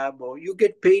government lab, or you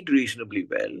get paid reasonably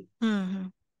well.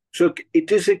 So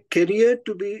it is a career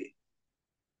to be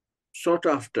sought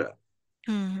after.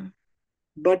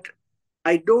 But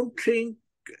I don't think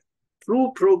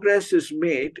true progress is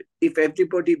made if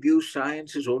everybody views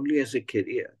science as only as a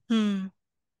career.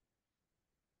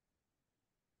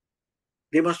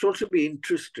 They must also be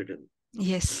interested in it.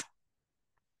 Yes.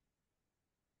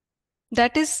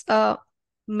 That is a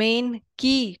main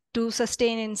key to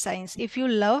sustain in science. If you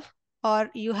love or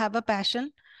you have a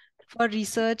passion for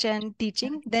research and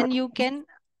teaching, then you can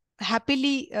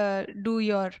happily do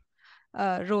your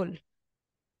role.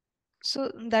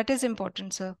 So that is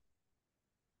important, sir.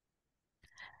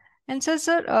 And so,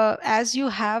 sir, as you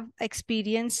have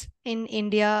experience in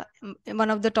India, one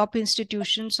of the top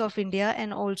institutions of India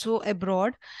and also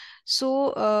abroad,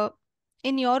 so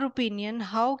in your opinion,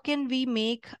 how can we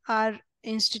make our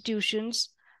institutions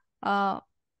to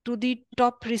the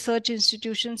top research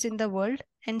institutions in the world?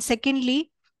 And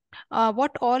secondly,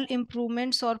 what all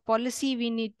improvements or policy we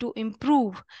need to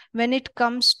improve when it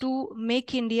comes to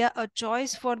make India a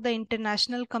choice for the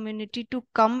international community to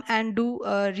come and do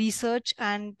research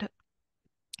and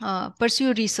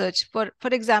pursue research. For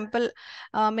example,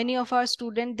 many of our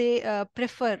students, they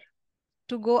prefer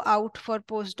to go out for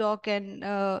postdoc, and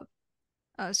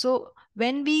so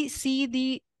when we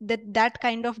see that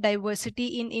kind of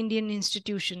diversity in Indian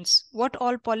institutions, what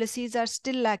all policies are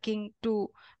still lacking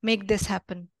to make this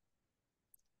happen?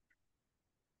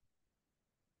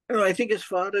 I think as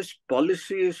far as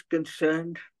policy is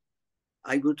concerned,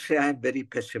 I would say I'm very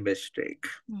pessimistic.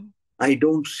 I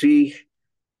don't see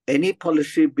any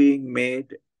policy being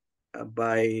made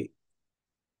by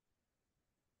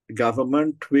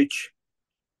government which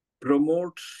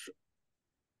promotes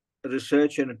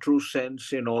research in a true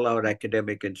sense in all our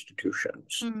academic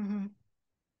institutions.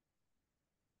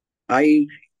 I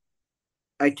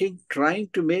think trying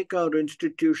to make our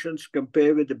institutions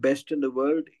compare with the best in the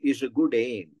world is a good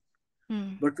aim.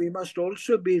 But we must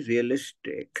also be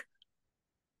realistic.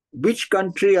 Which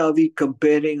country are we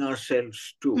comparing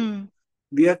ourselves to?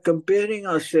 We are comparing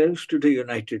ourselves to the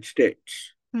United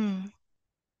States.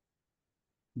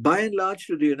 By and large,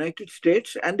 to the United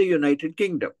States and the United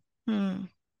Kingdom.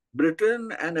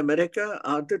 Britain and America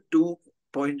are the 2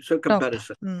 points of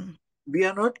comparison. We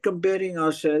are not comparing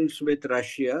ourselves with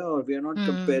Russia, or we are not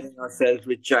comparing ourselves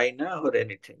with China or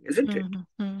anything, isn't it?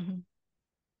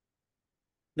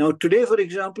 Now, today, for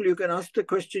example, you can ask the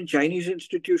question, Chinese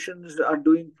institutions are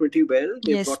doing pretty well.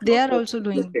 They've Yes, got they lots are of also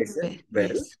doing well.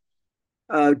 Yes.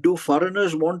 Do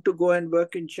foreigners want to go and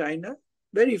work in China?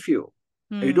 Very few.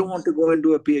 You don't want to go and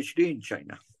do a PhD in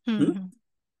China.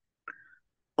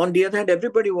 On the other hand,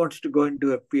 everybody wants to go and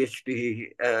do a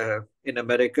PhD in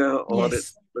America, or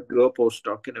do a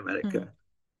postdoc in America.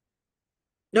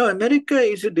 Now, America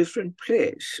is a different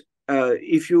place.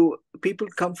 People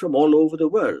come from all over the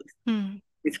world.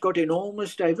 It's got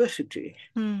enormous diversity.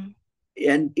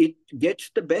 And it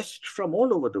gets the best from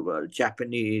all over the world.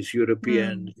 Japanese,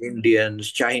 Europeans,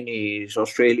 Indians, Chinese,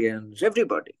 Australians,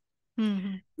 everybody.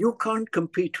 You can't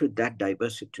compete with that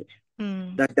diversity.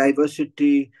 That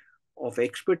diversity of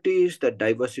expertise, that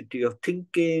diversity of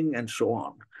thinking, and so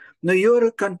on. Now, you're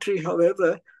a country,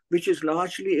 however, which is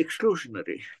largely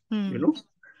exclusionary,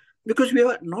 because we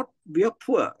are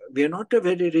poor. We are not a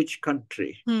very rich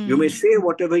country. You may say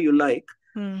whatever you like,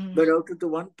 but out of the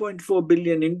 1.4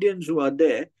 billion Indians who are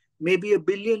there, maybe 1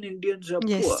 billion Indians are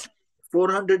poor.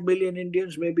 400 million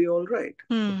Indians may be all right.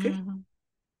 Okay?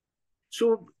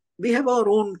 So we have our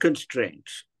own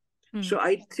constraints. So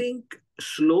I think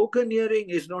sloganeering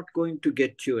is not going to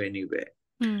get you anywhere.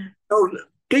 Now,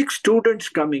 Take students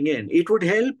coming in. It would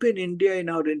help in India in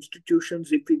our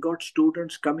institutions if we got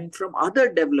students coming from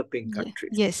other developing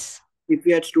countries. Yes. If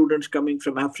we had students coming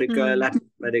from Africa, Latin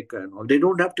America, and all, they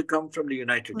don't have to come from the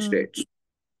United States.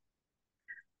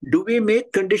 Do we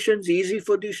make conditions easy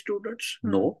for these students?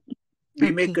 No.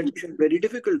 We make conditions very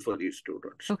difficult for these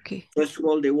students. Okay. First of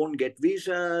all, they won't get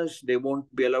visas. They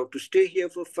won't be allowed to stay here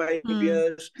for 5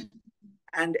 years.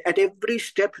 And at every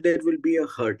step, there will be a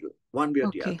hurdle, one way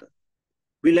or the other.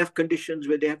 We'll have conditions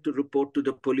where they have to report to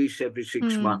the police every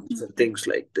 6 months and things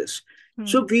like this.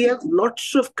 So we have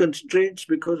lots of constraints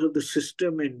because of the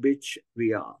system in which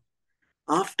we are.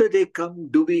 After they come,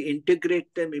 do we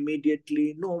integrate them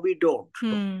immediately? No, we don't.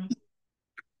 No.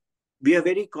 We are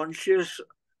very conscious.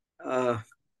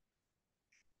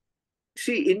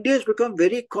 See, India has become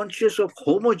very conscious of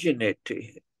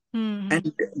homogeneity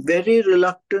and very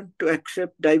reluctant to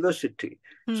accept diversity.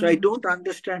 So I don't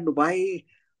understand why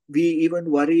we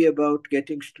even worry about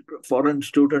getting foreign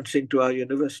students into our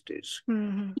universities.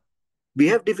 We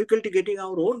have difficulty getting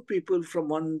our own people from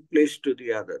one place to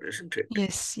the other, isn't it?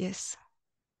 Yes, yes.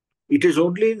 It is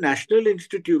only in national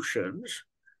institutions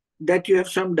that you have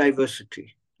some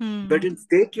diversity. But in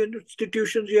state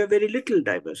institutions, you have very little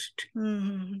diversity.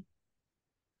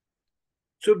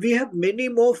 So we have many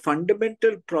more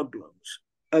fundamental problems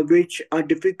which are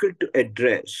difficult to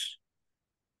address.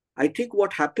 I think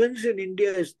what happens in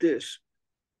India is this.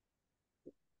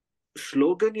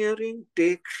 Sloganeering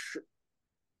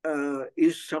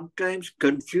is sometimes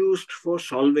confused for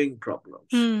solving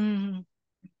problems.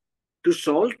 To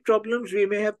solve problems, we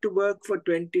may have to work for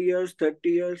 20 years, 30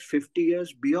 years, 50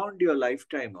 years, beyond your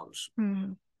lifetime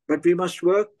also. But we must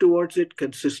work towards it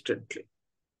consistently.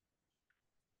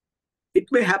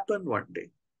 It may happen one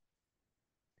day.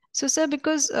 So, sir,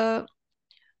 because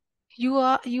you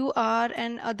are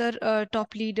and other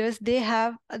top leaders, they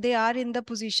are in the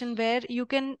position where you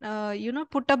can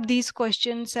put up these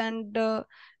questions and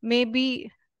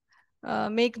maybe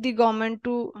make the government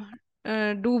to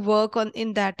do work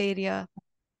in that area.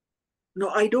 No,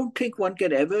 I don't think one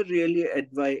can ever really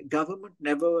advise. Government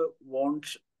never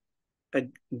wants.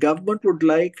 Government would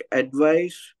like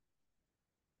advice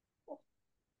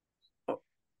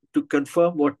to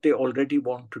confirm what they already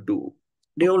want to do.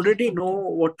 They already know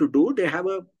what to do. They have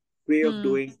a way of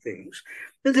doing things.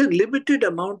 There's a limited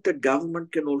amount that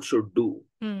government can also do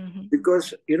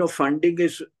because, funding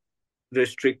is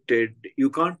restricted. You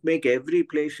can't make every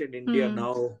place in India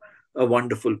now a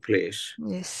wonderful place.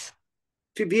 Yes.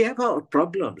 See, we have our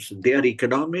problems. They are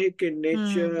economic in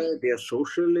nature, they are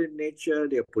social in nature,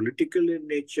 they are political in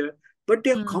nature, but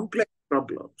they are complex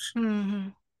problems.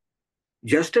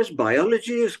 Just as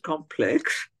biology is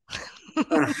complex,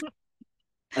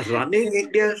 running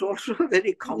India is also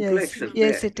very complex.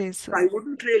 Yes, it is. I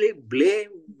wouldn't really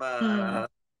blame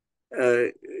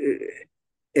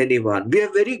anyone. We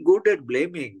are very good at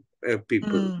blaming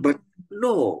people, but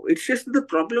no, it's just the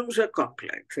problems are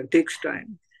complex and takes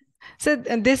time. So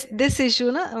this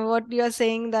issue, what you are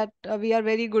saying that we are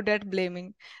very good at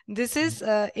blaming. This is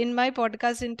in my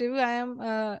podcast interview. I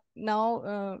am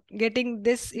now getting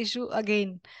this issue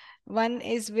again. One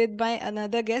is with my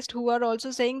another guest who are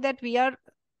also saying that we are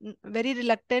very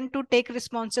reluctant to take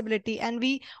responsibility, and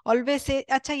we always say,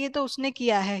 "अच्छा ये तो उसने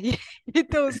किया है, ये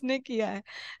तो उसने किया है."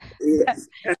 Yes.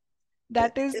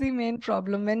 That is the main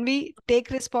problem. When we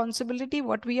take responsibility,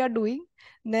 what we are doing,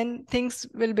 then things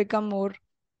will become more.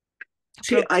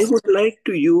 See, I would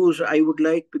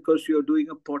like, because you're doing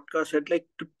a podcast, I'd like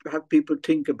to have people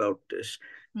think about this.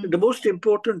 The most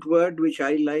important word which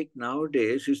I like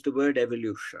nowadays is the word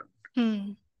evolution.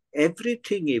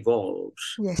 Everything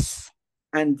evolves. Yes.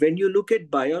 And when you look at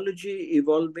biology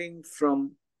evolving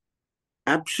from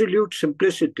absolute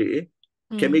simplicity,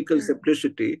 chemical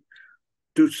simplicity,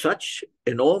 to such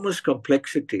enormous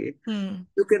complexity,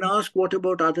 you can ask, what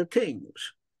about other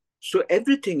things? So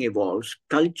everything evolves,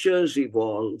 cultures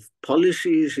evolve,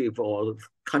 policies evolve,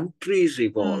 countries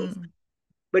evolve.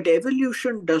 But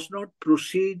evolution does not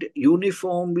proceed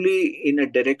uniformly in a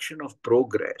direction of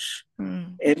progress.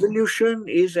 Evolution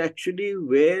is actually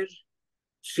where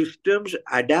systems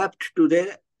adapt to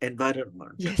their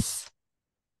environment. Yes.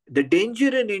 The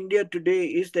danger in India today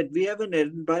is that we have an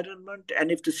environment,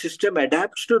 and if the system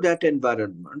adapts to that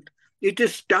environment, it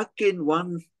is stuck in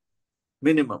one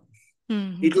minimum.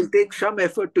 It will take some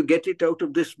effort to get it out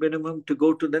of this minimum to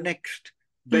go to the next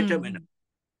better minimum.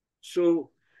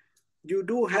 So you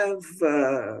do have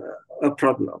a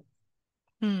problem.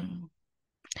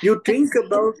 You think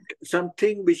about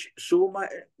something which so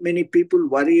many people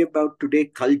worry about today,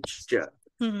 culture.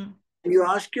 You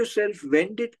ask yourself,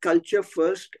 when did culture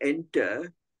first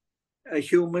enter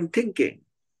human thinking?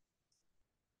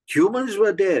 Humans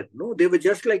were there. No, they were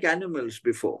just like animals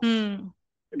before.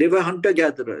 They were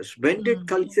hunter-gatherers. When did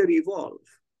culture evolve?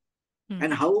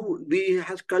 And how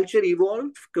has culture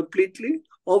evolved completely,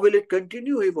 or will it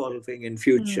continue evolving in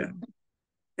future?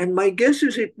 And my guess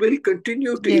is it will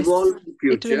continue to evolve in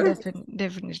it will future,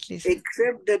 definitely, sir.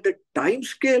 except that the time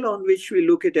scale on which we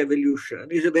look at evolution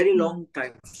is a very long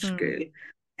time scale,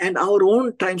 and our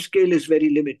own time scale is very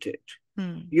limited.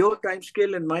 Your time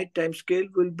scale and my time scale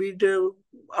will be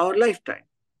our lifetime,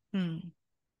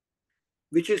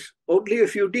 which is only a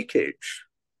few decades,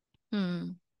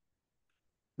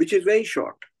 which is very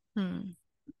short. And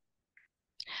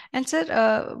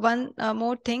sir, one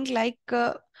more thing, like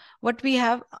what we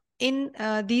have in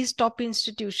these top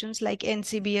institutions like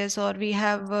NCBS, or we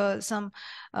have some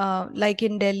like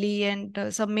in Delhi and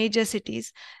some major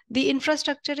cities, the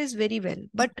infrastructure is very well.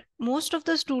 But most of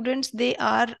the students, they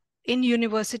are in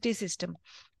university system.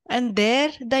 And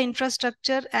there the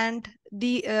infrastructure and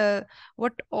the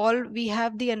what all we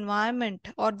have, the environment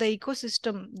or the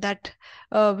ecosystem that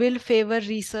will favor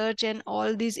research and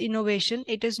all these innovation,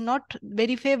 it is not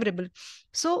very favorable.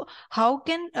 So how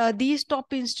can these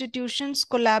top institutions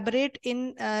collaborate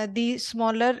in the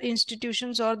smaller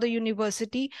institutions or the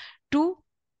university to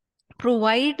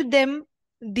provide them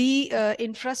the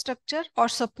infrastructure or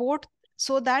support,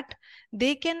 so that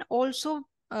they can also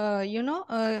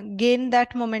gain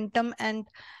that momentum and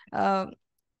uh,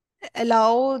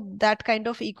 allow that kind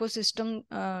of ecosystem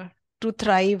to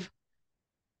thrive?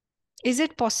 Is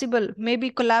it possible? Maybe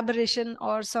collaboration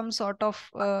or some sort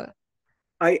of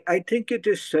I think it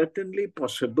is certainly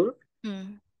possible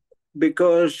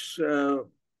because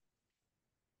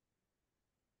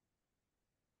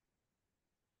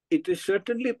it is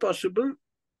certainly possible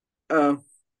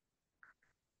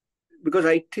because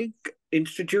I think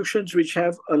institutions which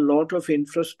have a lot of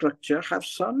infrastructure have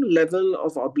some level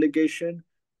of obligation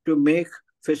to make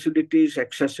facilities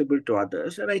accessible to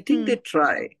others. And I think they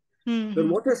try. But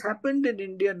what has happened in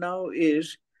India now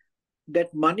is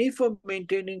that money for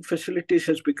maintaining facilities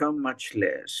has become much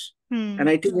less. And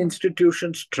I think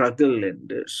institutions struggle in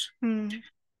this.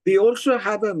 We also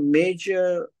have a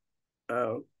major,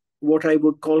 what I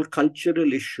would call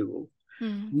cultural issue.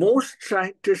 Most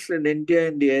scientists in India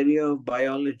in the area of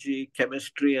biology,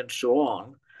 chemistry, and so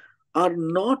on are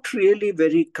not really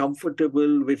very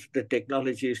comfortable with the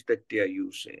technologies that they are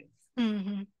using.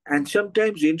 And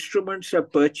sometimes instruments are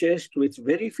purchased with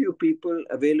very few people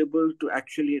available to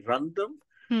actually run them,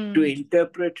 to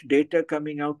interpret data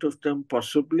coming out of them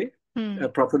properly.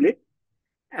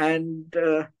 And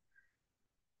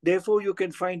therefore, you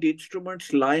can find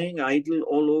instruments lying idle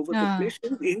all over the place,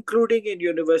 including in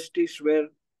universities where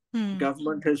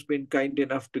government has been kind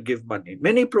enough to give money.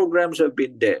 Many programs have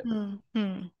been there.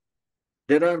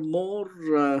 There are more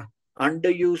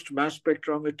underused mass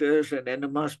spectrometers and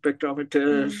NMR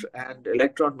spectrometers and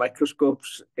electron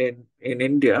microscopes in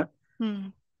India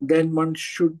than one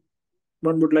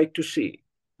would like to see.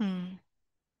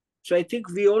 So I think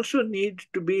we also need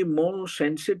to be more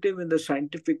sensitive in the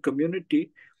scientific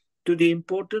community to the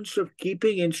importance of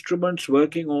keeping instruments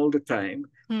working all the time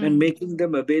and making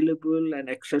them available and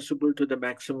accessible to the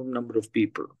maximum number of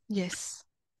people. Yes.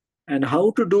 And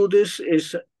how to do this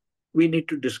is we need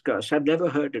to discuss. I've never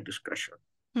heard a discussion.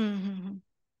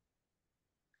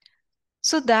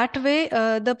 So that way,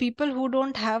 the people who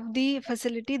don't have the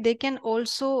facility, they can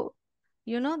also,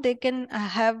 they can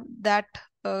have that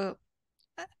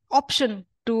option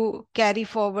to carry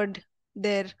forward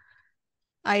their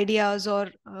ideas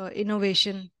or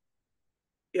innovation.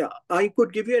 Yeah, I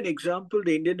could give you an example.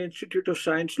 The Indian Institute of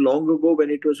Science, long ago, when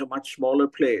it was a much smaller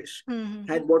place,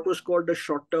 had what was called a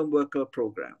short-term worker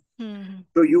program.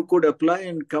 So you could apply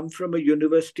and come from a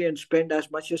university and spend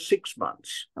as much as 6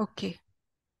 months. Okay.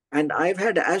 And I've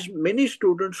had as many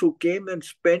students who came and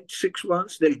spent 6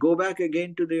 months. They'll go back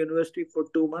again to the university for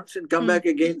 2 months and come back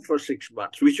again for 6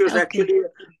 months, which was actually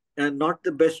not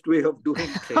the best way of doing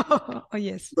things. Oh,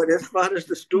 yes. But as far as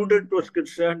the student was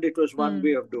concerned, it was one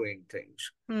way of doing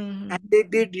things. And they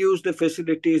did use the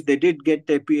facilities. They did get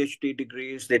their PhD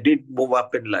degrees. They did move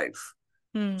up in life.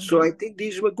 So I think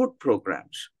these were good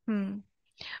programs.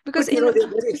 Because but, they're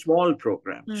very small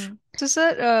programs. So,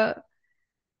 sir,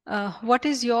 what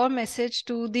is your message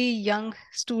to the young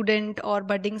student or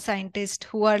budding scientist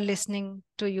who are listening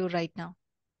to you right now?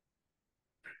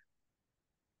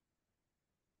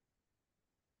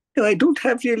 No, I don't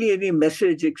have really any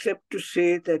message except to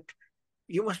say that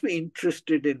you must be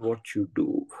interested in what you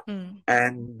do.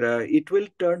 And it will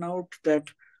turn out that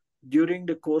during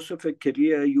the course of a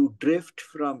career, you drift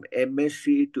from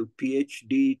MSc to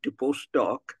PhD to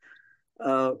postdoc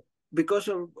because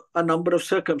of a number of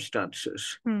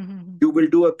circumstances. You will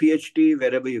do a PhD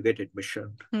wherever you get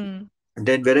admission. And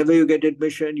then wherever you get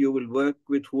admission, you will work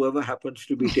with whoever happens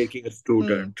to be taking a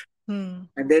student. And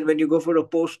then when you go for a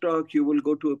postdoc, you will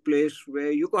go to a place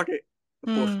where you got a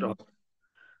postdoc.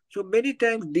 So many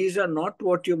times these are not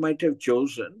what you might have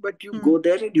chosen, but you go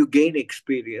there and you gain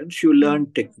experience, you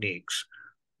learn techniques.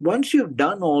 Once you've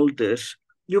done all this,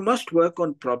 you must work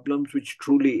on problems which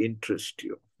truly interest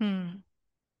you.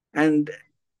 And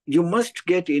you must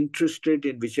get interested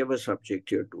in whichever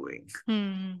subject you're doing.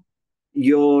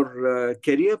 Your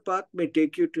career path may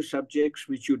take you to subjects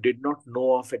which you did not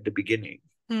know of at the beginning.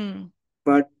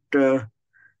 But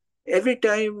every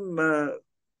time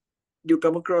you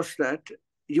come across that,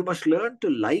 you must learn to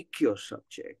like your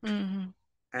subject.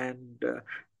 And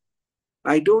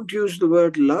I don't use the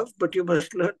word love, but you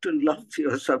must learn to love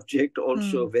your subject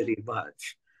also very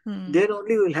much. Then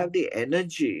only you will have the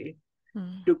energy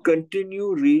to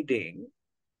continue reading.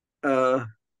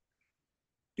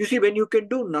 You see, when you can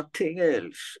do nothing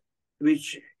else,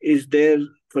 which is there,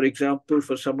 for example,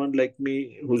 for someone like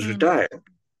me who's retired,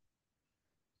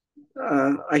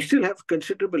 I still have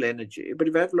considerable energy. But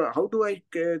if I have, how do I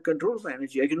control my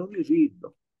energy? I can only read.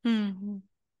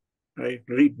 I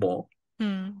read more.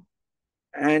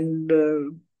 And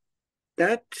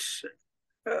that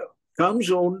comes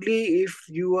only if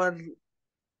you are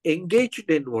engaged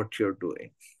in what you're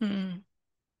doing.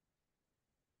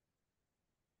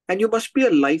 And you must be a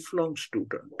lifelong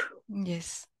student.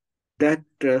 Yes. That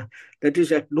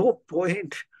is at no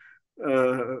point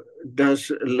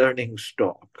does learning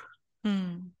stop.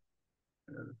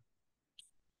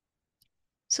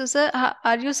 So, sir,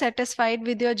 are you satisfied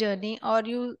with your journey, or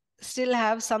you still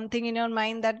have something in your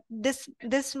mind that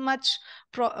this much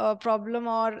problem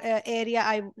or area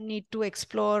I need to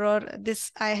explore, or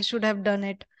this I should have done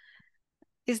it?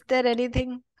 Is there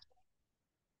anything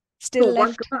still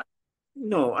left?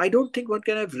 No, I don't think one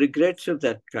can have regrets of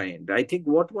that kind. I think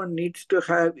what one needs to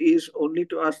have is only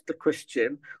to ask the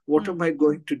question, what am I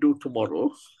going to do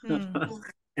tomorrow?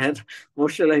 And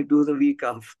what shall I do the week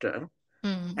after?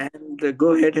 And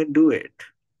go ahead and do it.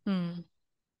 I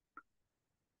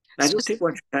don't think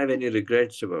one should have any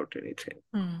regrets about anything.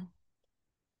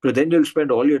 But then you'll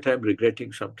spend all your time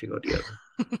regretting something or the other.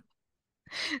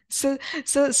 So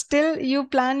still you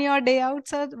plan your day out,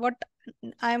 sir? What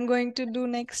I'm going to do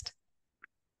next?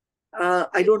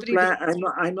 I don't plan.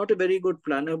 I'm not a very good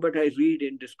planner, but I read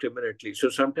indiscriminately. So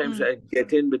sometimes I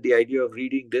get in with the idea of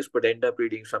reading this, but end up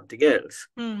reading something else.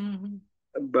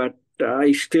 But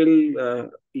I still,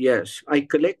 yes, I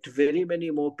collect very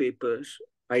many more papers.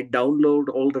 I download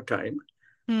all the time.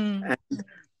 And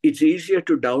it's easier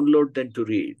to download than to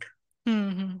read.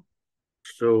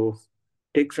 So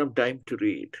take some time to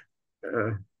read.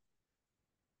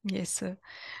 Yes, sir.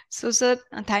 So, sir,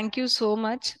 thank you so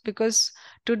much, because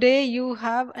today you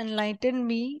have enlightened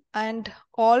me and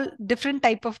all different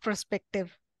type of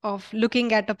perspective of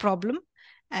looking at a problem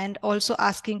and also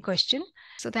asking question.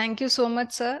 So thank you so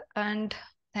much, sir. And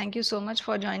thank you so much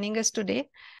for joining us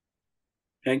today.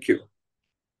 Thank you.